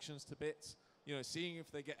reactions to bits, you know, seeing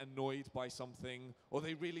if they get annoyed by something, or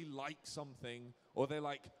they really like something, or they're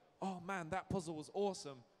like, oh man, that puzzle was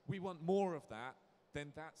awesome, we want more of that,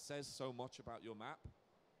 then that says so much about your map.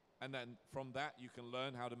 And then from that, you can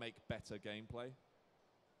learn how to make better gameplay.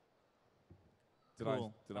 Did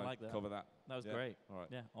I like that. cover that? That was Yeah? great. All right.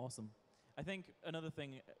 Yeah, awesome. I think another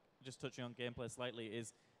thing, just touching on gameplay slightly,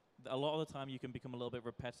 is a lot of the time you can become a little bit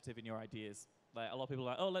repetitive in your ideas. Like a lot of people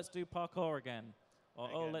are like, oh, let's do parkour again. Or,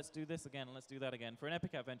 oh, let's do this again, let's do that again. For an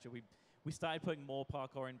epic adventure, we started putting more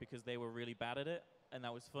parkour in because they were really bad at it, and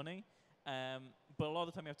that was funny. But a lot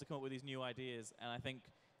of the time you have to come up with these new ideas, and I think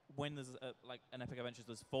when there's like an epic adventure,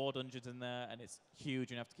 there's 4 dungeons in there, and it's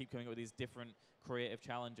huge, and you have to keep coming up with these different creative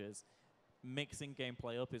challenges. Mixing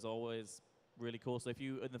gameplay up is always really cool. So if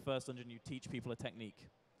you, in the first dungeon, you teach people a technique,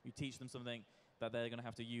 you teach them something that they're going to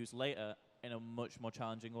have to use later in a much more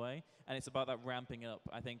challenging way, and it's about that ramping up.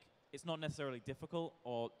 I think it's not necessarily difficult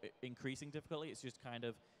or increasing difficulty, it's just kind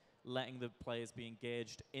of letting the players be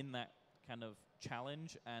engaged in that kind of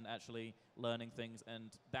challenge and actually learning things, and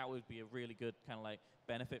that would be a really good kind of like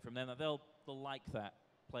benefit from them, that they'll like that.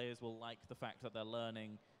 Players will like the fact that they're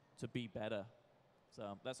learning to be better.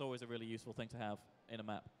 So that's always a really useful thing to have in a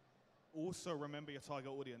map. Also, remember your target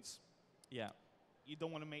audience. Yeah. You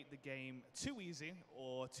don't want to make the game too easy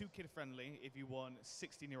or too kid-friendly if you want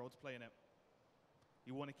 16-year-olds playing it.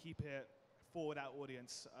 You want to keep it for that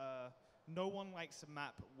audience. No one likes a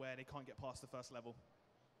map where they can't get past the first level.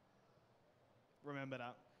 Remember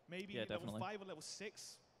that. Maybe level 5 or level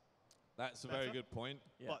 6. That's a very good point.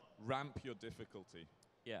 Yeah. But ramp your difficulty.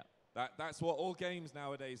 Yeah. That's what all games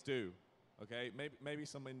nowadays do. Okay, maybe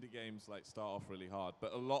some indie games like start off really hard,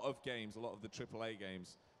 but a lot of games, a lot of the AAA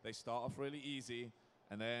games, they start off really easy,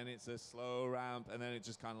 and then it's a slow ramp, and then it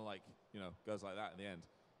just kind of like, you know, goes like that in the end.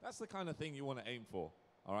 That's the kind of thing you want to aim for,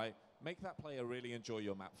 all right? Make that player really enjoy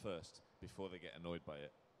your map first before they get annoyed by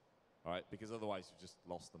it, all right? Because otherwise you've just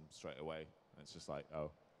lost them straight away, and it's just like, oh.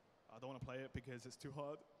 I don't want to play it because it's too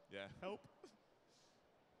hard. Yeah. Help.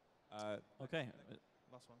 Okay.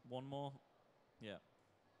 Last one. One more. Yeah.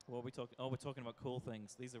 What are we talking? Oh, we're talking about cool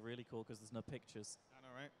things. These are really cool because there's no pictures. I know,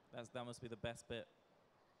 right? That must be the best bit.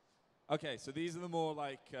 Okay, so these are the more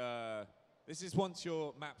like, this is once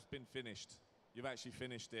your map's been finished. You've actually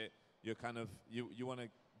finished it. You're kind of, you want to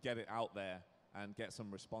get it out there and get some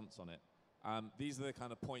response on it. These are the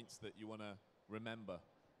kind of points that you want to remember.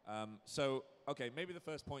 So, okay, maybe the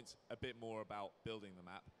first point's a bit more about building the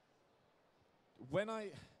map.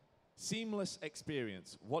 Seamless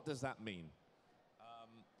experience, what does that mean?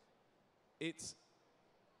 It's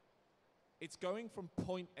going from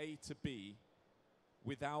point A to B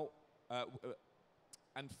without,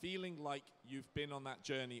 and feeling like you've been on that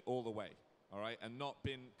journey all the way, all right? And not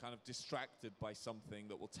been kind of distracted by something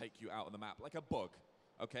that will take you out of the map, like a bug,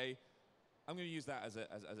 okay? I'm going to use that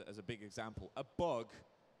as a big example. A bug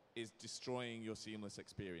is destroying your seamless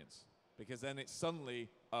experience, because then it's suddenly,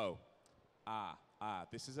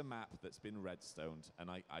 this is a map that's been redstoned, and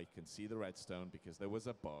I can see the redstone because there was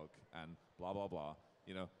a bug, and blah, blah, blah.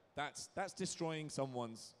 You know, that's destroying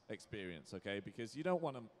someone's experience, okay? Because you don't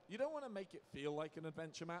want to make it feel like an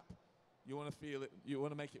adventure map. You want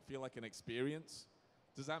to make it feel like an experience.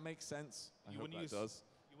 Does that make sense? I hope that does.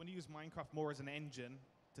 You want to use Minecraft more as an engine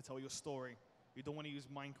to tell your story. You don't want to use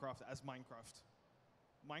Minecraft as Minecraft.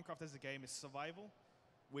 Minecraft as a game is survival.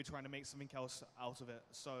 We're trying to make something else out of it.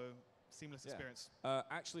 So seamless experience.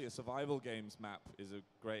 Actually, a survival games map is a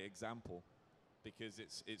great example, because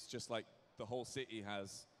it's just like the whole city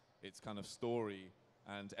has its kind of story,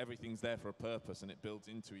 and everything's there for a purpose, and it builds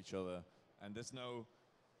into each other. And there's no,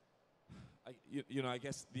 I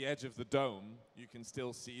guess the edge of the dome, you can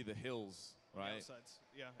still see the hills, right? Outsides.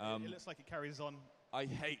 Yeah, it looks like it carries on. I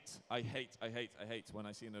hate when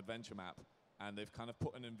I see an adventure map and they've kind of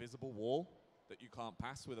put an invisible wall that you can't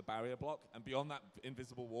pass with a barrier block, and beyond that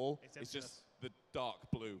invisible wall, it's just the dark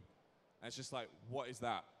blue. And it's just like, what is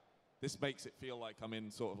that? This makes it feel like I'm in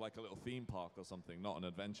sort of like a little theme park or something, not an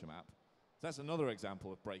adventure map. So that's another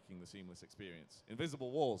example of breaking the seamless experience.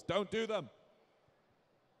 Invisible walls, don't do them.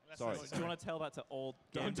 Sorry. Do you want to tell that to all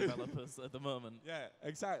game developers at the moment? Yeah,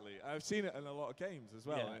 exactly. I've seen it in a lot of games as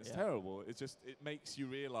well, and it's terrible. It's just, it makes you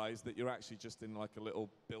realize that you're actually just in like a little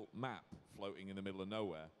built map floating in the middle of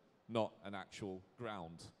nowhere, not an actual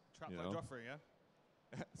ground. Trapped like Joffrey,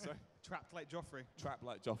 yeah? Sorry? Trapped like Joffrey. Trapped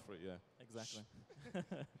like Joffrey, yeah. Exactly.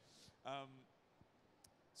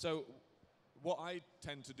 So what I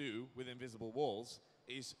tend to do with invisible walls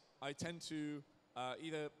is I tend to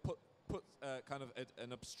either put kind of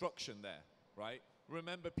an obstruction there, right?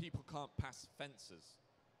 Remember, people can't pass fences,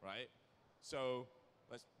 right? So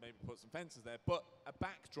let's maybe put some fences there. But a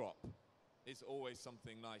backdrop is always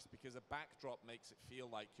something nice, because a backdrop makes it feel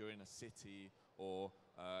like you're in a city or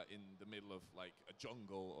in the middle of like a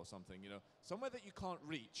jungle or something, you know, somewhere that you can't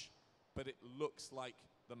reach, but it looks like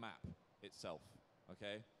the map itself.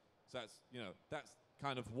 Okay, so that's, you know, that's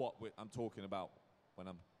kind of what I'm talking about when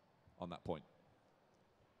I'm on that point.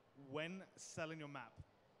 When selling your map.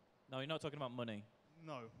 No, you're not talking about money.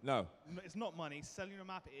 No, it's not money. Selling your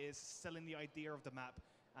map is selling the idea of the map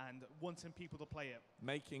and wanting people to play it.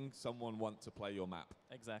 Making someone want to play your map.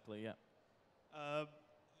 Exactly, yeah.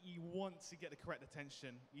 You want to get the correct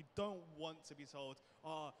attention. You don't want to be told,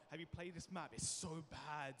 oh, have you played this map? It's so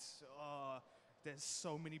bad. There's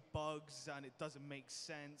so many bugs and it doesn't make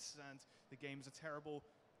sense and the games are terrible.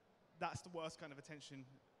 That's the worst kind of attention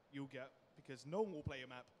you'll get, because no one will play your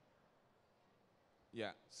map.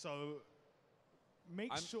 Yeah. So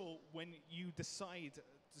make sure when you decide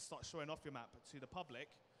to start showing off your map to the public,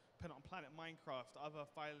 put it on Planet Minecraft, other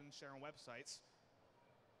file and sharing websites,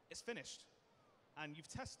 it's finished. And you've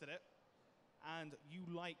tested it, and you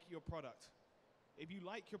like your product. If you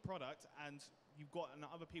like your product and you've got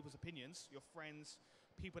other people's opinions, your friends,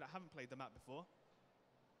 people that haven't played the map before,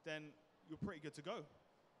 then you're pretty good to go,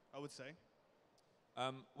 I would say.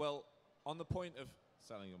 Well, on the point of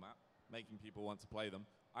selling your map, making people want to play them,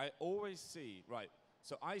 I always see, right,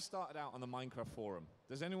 so I started out on the Minecraft forum.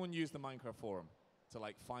 Does anyone use the Minecraft forum to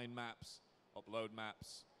like find maps, upload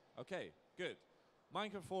maps? Okay, good.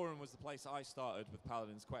 Minecraft forum was the place I started with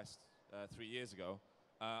Paladin's Quest 3 years ago.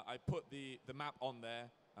 I put the map on there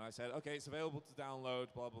and I said, okay, it's available to download,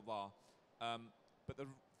 blah, blah, blah. But the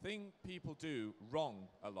thing people do wrong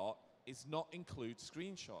a lot is not include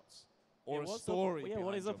screenshots or a story.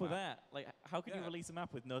 What is up with map. that? Like, how can you release a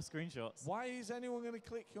map with no screenshots? Why is anyone going to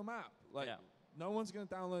click your map? Like, no one's going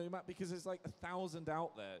to download your map because there's like 1,000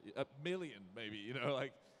 out there, 1 million maybe, you know,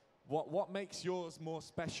 like what makes yours more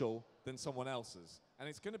special than someone else's? And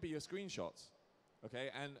it's going to be your screenshots, okay?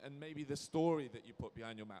 And maybe the story that you put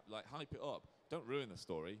behind your map, like hype it up. Don't ruin the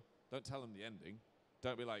story. Don't tell them the ending.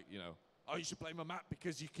 Don't be like, you know, oh, you should play my map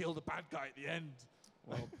because you killed a bad guy at the end.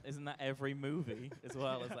 Well, isn't that every movie as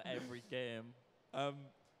well as like every game?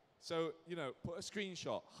 So, you know, put a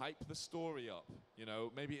screenshot, hype the story up. You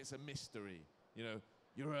know, maybe it's a mystery. You know,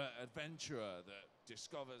 you're an adventurer that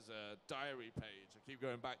discovers a diary page. I keep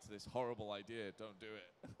going back to this horrible idea. Don't do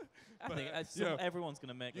it. I think everyone's going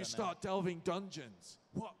to make you that start delving dungeons.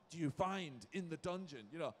 What do you find in the dungeon?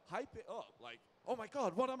 You know, hype it up. Like, oh my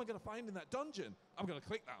God, what am I going to find in that dungeon? I'm going to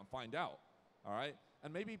click that and find out. All right?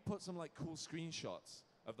 And maybe put some like cool screenshots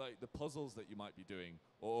of like the puzzles that you might be doing,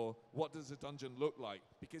 or what does a dungeon look like?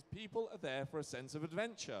 Because people are there for a sense of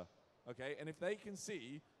adventure, okay? And if they can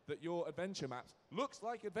see that your adventure map looks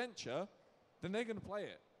like adventure, then they're going to play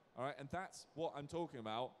it, all right? And that's what I'm talking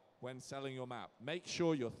about when selling your map. Make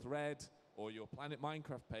sure your thread or your Planet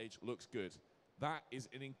Minecraft page looks good. That is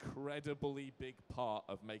an incredibly big part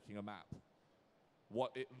of making a map,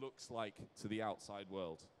 what it looks like to the outside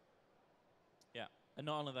world. Yeah. And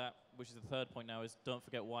not only that, which is the third point now, is don't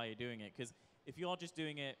forget why you're doing it. Because if you're just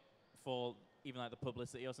doing it for even like the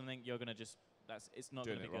publicity or something, you're going to just, it's not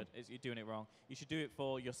going to be good. You're doing it wrong. You should do it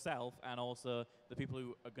for yourself and also the people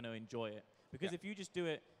who are going to enjoy it. Because if you just do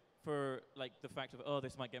it for like the fact of, oh,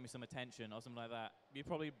 this might get me some attention or something like that, you're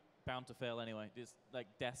probably bound to fail anyway. It's like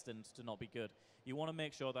destined to not be good. You want to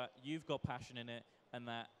make sure that you've got passion in it and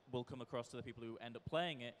that will come across to the people who end up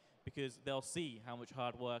playing it, because they'll see how much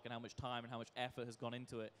hard work and how much time and how much effort has gone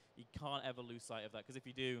into it. You can't ever lose sight of that, because if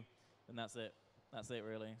you do, then that's it. That's it,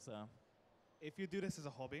 really. So, if you do this as a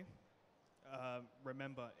hobby,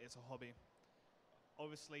 remember, it's a hobby.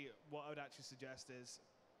 Obviously, what I would actually suggest is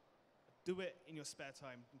do it in your spare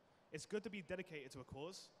time. It's good to be dedicated to a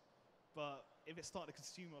cause, but if it's starting to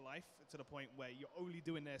consume your life to the point where you're only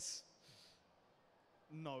doing this,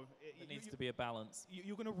 no. There needs to be a balance.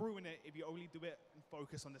 You're going to ruin it if you only do it and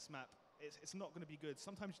focus on this map. It's not going to be good.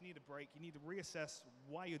 Sometimes you need a break. You need to reassess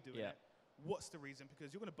why you're doing it. What's the reason?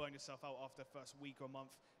 Because you're going to burn yourself out after the first week or month,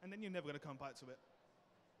 and then you're never going to come back to it.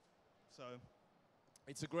 So,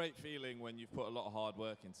 it's a great feeling when you've put a lot of hard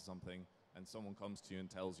work into something and someone comes to you and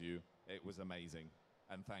tells you it was amazing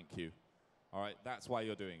and thank you. All right, that's why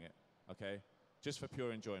you're doing it, okay? Just for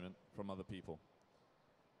pure enjoyment from other people.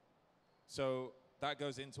 So that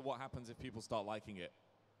goes into what happens if people start liking it.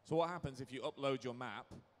 So what happens if you upload your map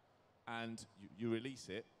and you release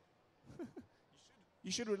it?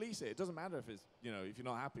 You should release it. It doesn't matter if it's, you know, if you're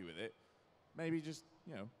not happy with it. Maybe just,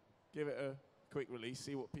 you know, give it a quick release,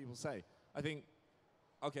 see what people say. I think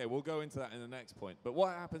okay, we'll go into that in the next point. But what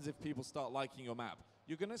happens if people start liking your map?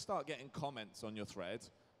 You're going to start getting comments on your thread.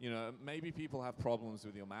 You know, maybe people have problems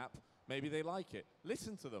with your map. Maybe they like it.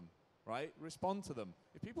 Listen to them, right? Respond to them.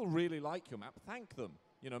 If people really like your map, thank them.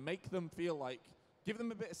 You know, make them feel like, give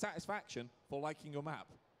them a bit of satisfaction for liking your map.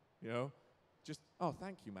 You know, just, oh,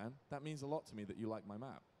 thank you, man. That means a lot to me that you like my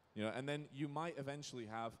map. You know, and then you might eventually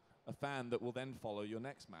have a fan that will then follow your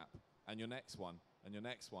next map and your next one and your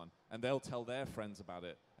next one, and they'll tell their friends about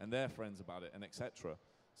it and their friends about it, and etc.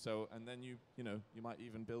 So, and then you might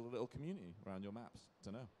even build a little community around your maps.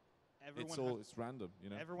 Don't know. It's random, you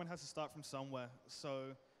know. Everyone has to start from somewhere.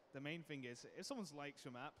 So the main thing is, if someone likes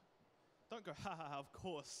your map, don't go, ha ha ha, of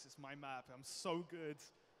course, it's my map. I'm so good.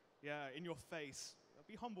 Yeah, in your face.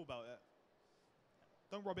 Be humble about it.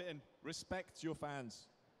 Don't rub it in. Respect your fans.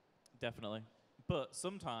 Definitely. But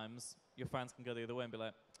sometimes your fans can go the other way and be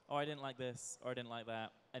like, oh, I didn't like this, or I didn't like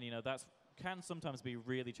that. And, you know, that can sometimes be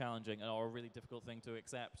really challenging or a really difficult thing to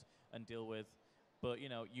accept and deal with. But, you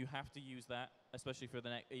know, you have to use that, especially for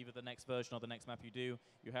either the next version or the next map you do.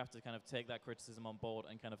 You have to kind of take that criticism on board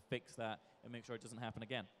and kind of fix that and make sure it doesn't happen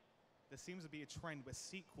again. There seems to be a trend with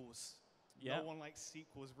sequels. Yeah. No one likes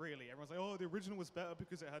sequels, really. Everyone's like, oh, the original was better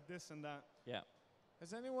because it had this and that. Yeah.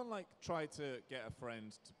 Has anyone, like, tried to get a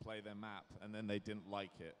friend to play their map and then they didn't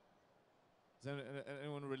like it? Has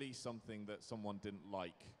anyone released something that someone didn't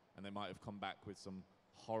like and they might have come back with some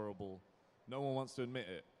horrible... No one wants to admit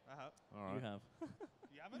it. I have. All right. You have.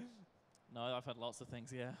 You haven't? No, I've had lots of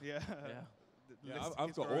things, yeah. Yeah. Yeah,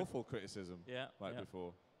 I've got awful criticism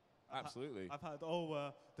before. Absolutely. I've had,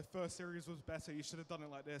 the first series was better, you should have done it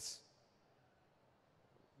like this.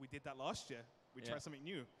 We did that last year. We tried something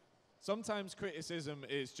new. Sometimes criticism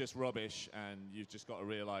is just rubbish, and you've just got to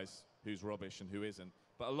realize who's rubbish and who isn't.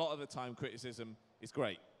 But a lot of the time, criticism is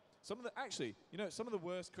great. Some of the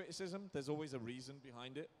worst criticism, there's always a reason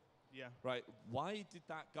behind it. Yeah. Right? Why did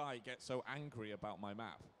that guy get so angry about my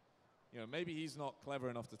map? You know, maybe he's not clever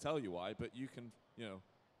enough to tell you why, but you can,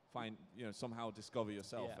 somehow discover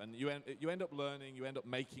yourself. Yeah. And you end up learning, you end up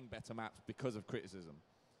making better maps because of criticism.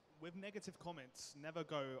 With negative comments, never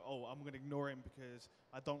go, oh, I'm going to ignore him because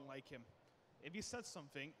I don't like him. If he said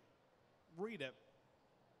something, read it.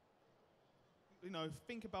 You know,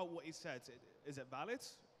 think about what he said. Is it valid?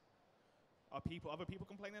 Are other people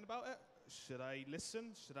complaining about it? Should I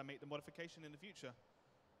listen? Should I make the modification in the future?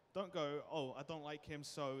 Don't go, oh, I don't like him,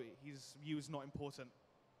 so his view is not important.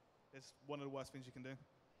 It's one of the worst things you can do.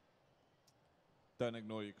 Don't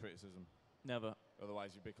ignore your criticism. Never.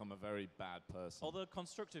 Otherwise, you become a very bad person. Although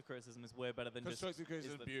constructive criticism is way better than constructive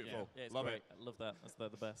criticism is beautiful. Yeah, it's Love great. it. I love that. That's the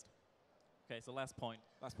best. Okay, so last point.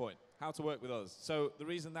 Last point. How to work with us. So the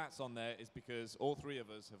reason that's on there is because all three of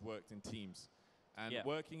us have worked in teams. And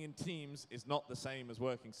working in teams is not the same as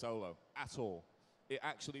working solo at all. It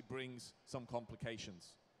actually brings some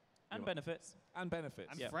complications. And benefits. And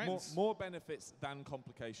benefits. And friends. More benefits than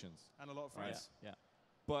complications. And a lot of friends. Yeah.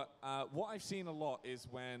 But what I've seen a lot is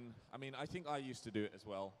I think I used to do it as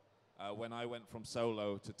well, when I went from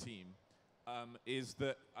solo to team, is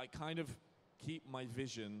that I kind of keep my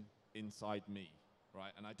vision inside me,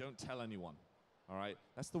 right? And I don't tell anyone, all right?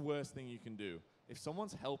 That's the worst thing you can do. If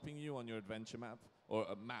someone's helping you on your adventure map, or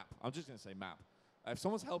a map, I'm just going to say map. If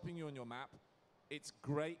someone's helping you on your map, it's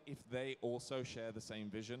great if they also share the same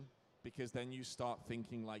vision, because then you start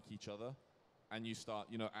thinking like each other, and you start,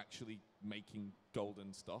 actually making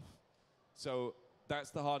golden stuff. So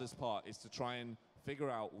that's the hardest part, is to try and figure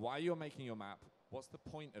out why you're making your map, what's the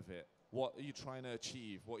point of it, what are you trying to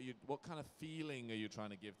achieve, what kind of feeling are you trying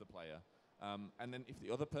to give the player, and then if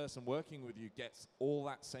the other person working with you gets all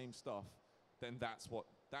that same stuff, then that's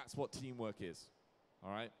what teamwork is.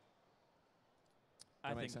 All right?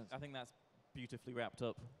 I think that's beautifully wrapped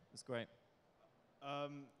up. It's great.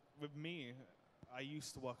 With me, I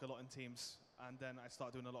used to work a lot in teams, and then I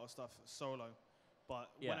started doing a lot of stuff solo.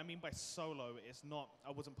 But what I mean by solo is not,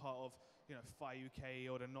 I wasn't part of, Fire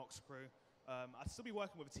UK or the Nox crew. I'd still be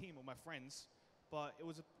working with a team with my friends, but it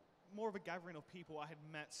was more of a gathering of people I had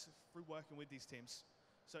met through working with these teams.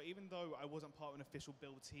 So even though I wasn't part of an official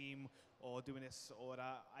build team or doing this or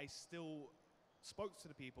that, I still spoke to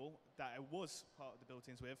the people that I was part of the build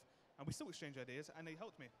teams with, and we still exchanged ideas, and they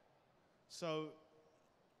helped me. So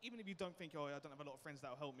even if you don't think, oh, I don't have a lot of friends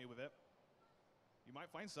that will help me with it, you might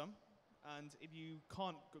find some. And if you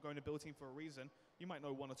can't go in a build team for a reason, you might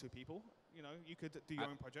know one or two people. You could do your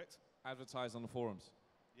own project. Advertise on the forums.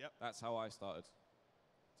 Yep. That's how I started.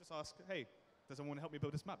 Just ask, hey, does anyone want to help me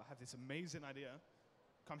build this map? I have this amazing idea.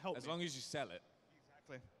 Come help me. As long as you sell it.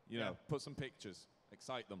 Exactly. Put some pictures.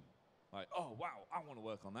 Excite them. Like, oh, wow, I want to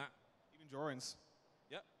work on that. Even drawings.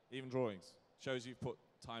 Yep. Even drawings. Shows you've put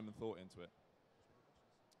time and thought into it.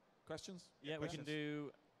 Questions? Yeah, we can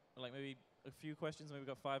do like maybe a few questions. Maybe we've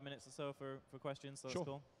got 5 minutes or so for questions. So Sure. that's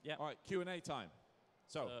cool. Yeah. All right, Q&A time.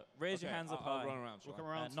 So raise your hands up high. I'll run around. We'll come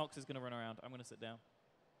around. Nox is going to run around. I'm going to sit down.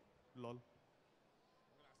 Lol.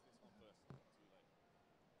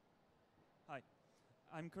 Hi.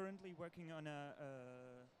 I'm currently working on a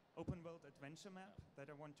open world adventure map that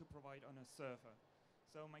I want to provide on a server.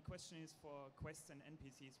 So my question is for quests and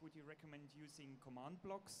NPCs, would you recommend using command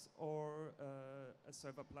blocks or a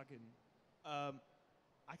server plugin?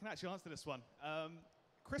 I can actually answer this one.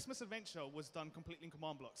 Christmas Adventure was done completely in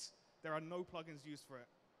command blocks. There are no plugins used for it.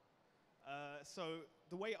 So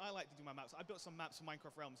the way I like to do my maps, I built some maps for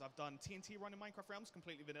Minecraft Realms. I've done TNT run in Minecraft Realms,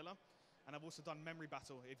 completely vanilla. And I've also done Memory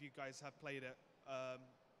Battle, if you guys have played it.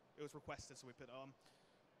 It was requested, so we put it on.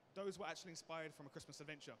 Those were actually inspired from a Christmas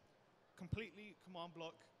Adventure. Completely command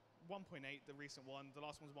block, 1.8, the recent one. The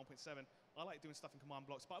last one was 1.7. I like doing stuff in command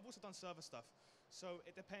blocks, but I've also done server stuff. So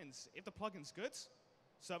it depends. If the plugin's good,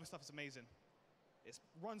 server stuff is amazing. It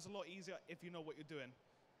runs a lot easier if you know what you're doing.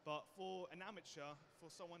 But for an amateur,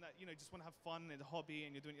 for someone that just want to have fun in a hobby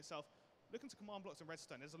and you're doing it yourself, look into command blocks and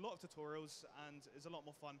Redstone. There's a lot of tutorials and it's a lot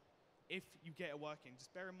more fun if you get it working.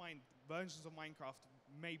 Just bear in mind, versions of Minecraft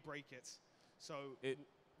may break it. So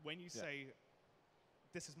when you say,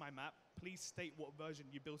 this is my map, please state what version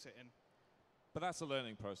you built it in. But that's a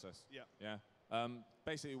learning process. Yeah. Yeah.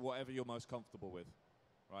 Basically, whatever you're most comfortable with,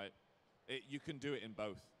 right? You can do it in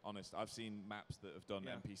both, honest. I've seen maps that have done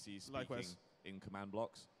NPCs speaking Likewise. in command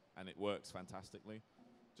blocks, and it works fantastically.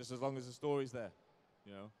 Just as long as the story's there,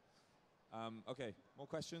 Okay, more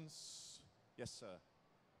questions? Yes, sir.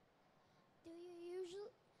 Do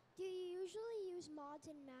you usually use mods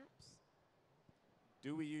in maps?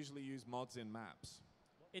 Do we usually use mods in maps?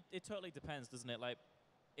 It totally depends, doesn't it? Like,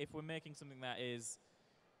 if we're making something that is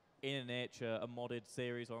in nature, a modded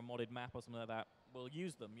series or a modded map or something like that, we'll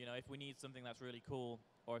use them. If we need something that's really cool,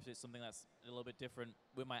 or if it's something that's a little bit different,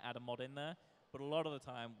 we might add a mod in there. But a lot of the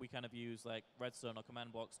time, we kind of use like Redstone or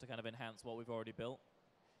command blocks to kind of enhance what we've already built.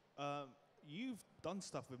 You've done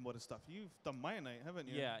stuff with modded stuff. You've done MINECON, haven't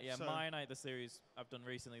you? Yeah. So MINECON, the series I've done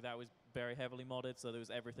recently, that was very heavily modded. So there was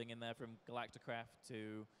everything in there from Galacticraft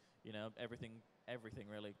to, everything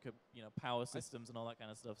really. Power systems and all that kind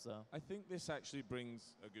of stuff. So I think this actually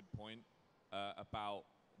brings a good point about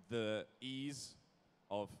the ease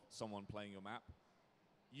of someone playing your map.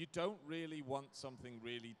 You don't really want something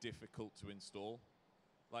really difficult to install.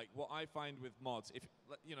 Like what I find with mods,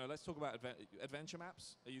 let's talk about adventure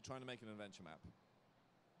maps. Are you trying to make an adventure map?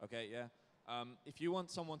 Okay, yeah. If you want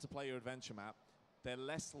someone to play your adventure map, they're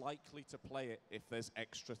less likely to play it if there's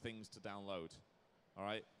extra things to download. All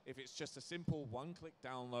right? If it's just a simple one-click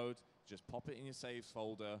download, just pop it in your saves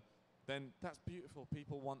folder, then that's beautiful.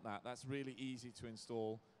 People want that. That's really easy to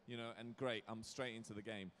install, and great. I'm straight into the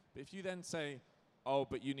game. But if you then say, oh,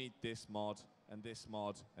 but you need this mod, and this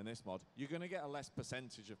mod, and this mod, you're going to get a less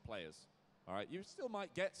percentage of players. All right? You still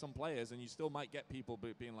might get some players, and you still might get people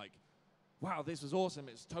being like, wow, this was awesome.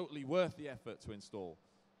 It's totally worth the effort to install.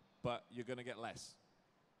 But you're going to get less.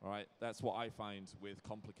 All right? That's what I find with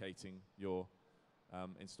complicating your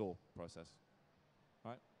install process.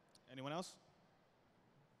 All right? Anyone else?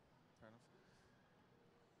 Fair enough.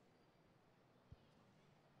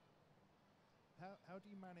 How do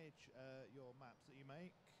you manage your maps that you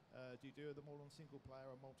make? Do you do them all on single player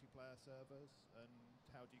or multiplayer servers? And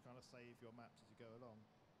how do you kind of save your maps as you go along?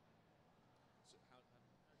 So how do you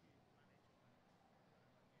manage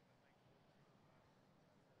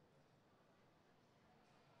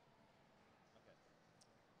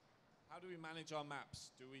How do we manage our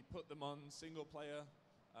maps? Do we put them on single player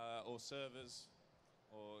or servers,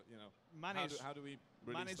 or manage? How do we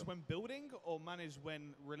manage them? when building or manage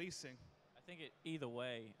when releasing? I think either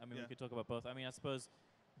way. I mean, we could talk about both. I mean, I suppose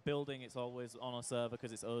building, it's always on a server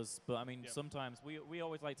because it's us. But I mean, sometimes we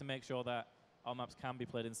always like to make sure that our maps can be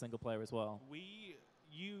played in single player as well. We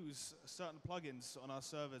use certain plugins on our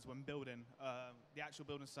servers when building the actual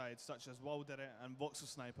building side, such as World Edit and Voxel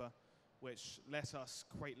Sniper, which let us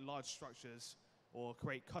create large structures or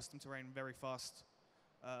create custom terrain very fast.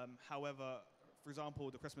 However, for example,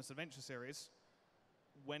 the Christmas Adventure series,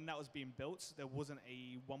 when that was being built, there wasn't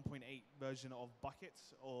a 1.8 version of Bucket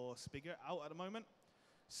or Spigot out at the moment.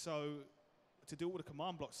 So to do all the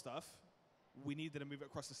command block stuff, we needed to move it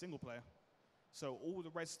across to single player. So all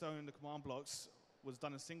the redstone, the command blocks was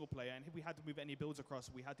done in single player, and if we had to move any builds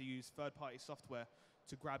across, we had to use third-party software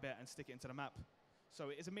to grab it and stick it into the map. So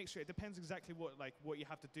it's a mixture. It depends exactly what you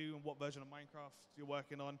have to do and what version of Minecraft you're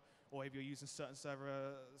working on, or if you're using certain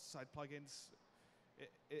server-side plugins.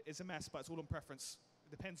 It's a mess, but it's all on preference.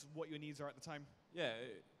 depends what your needs are at the time. Yeah,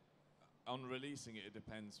 on releasing it, it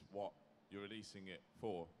depends what you're releasing it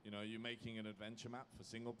for. You know, you're making an adventure map for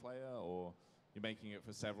single player, or you're making it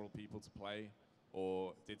for several people to play,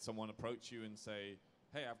 or did someone approach you and say,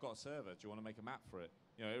 hey, I've got a server, do you want to make a map for it?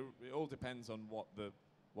 You know, it all depends on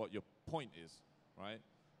what your point is, right?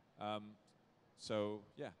 So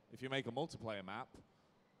yeah, if you make a multiplayer map,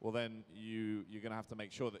 well then you're going to have to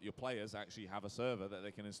make sure that your players actually have a server that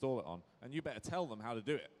they can install it on, and you better tell them how to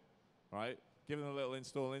do it, right? Give them a little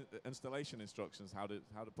installation instructions, how to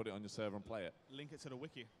put it on your server and play it. Link it to the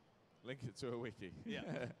wiki. Link it to a wiki. Yeah.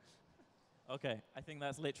 Okay, I think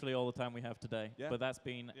that's literally all the time we have today. Yeah. But that's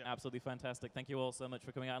been absolutely fantastic. Thank you all so much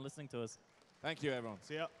for coming out and listening to us. Thank you, everyone.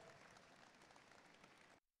 See ya.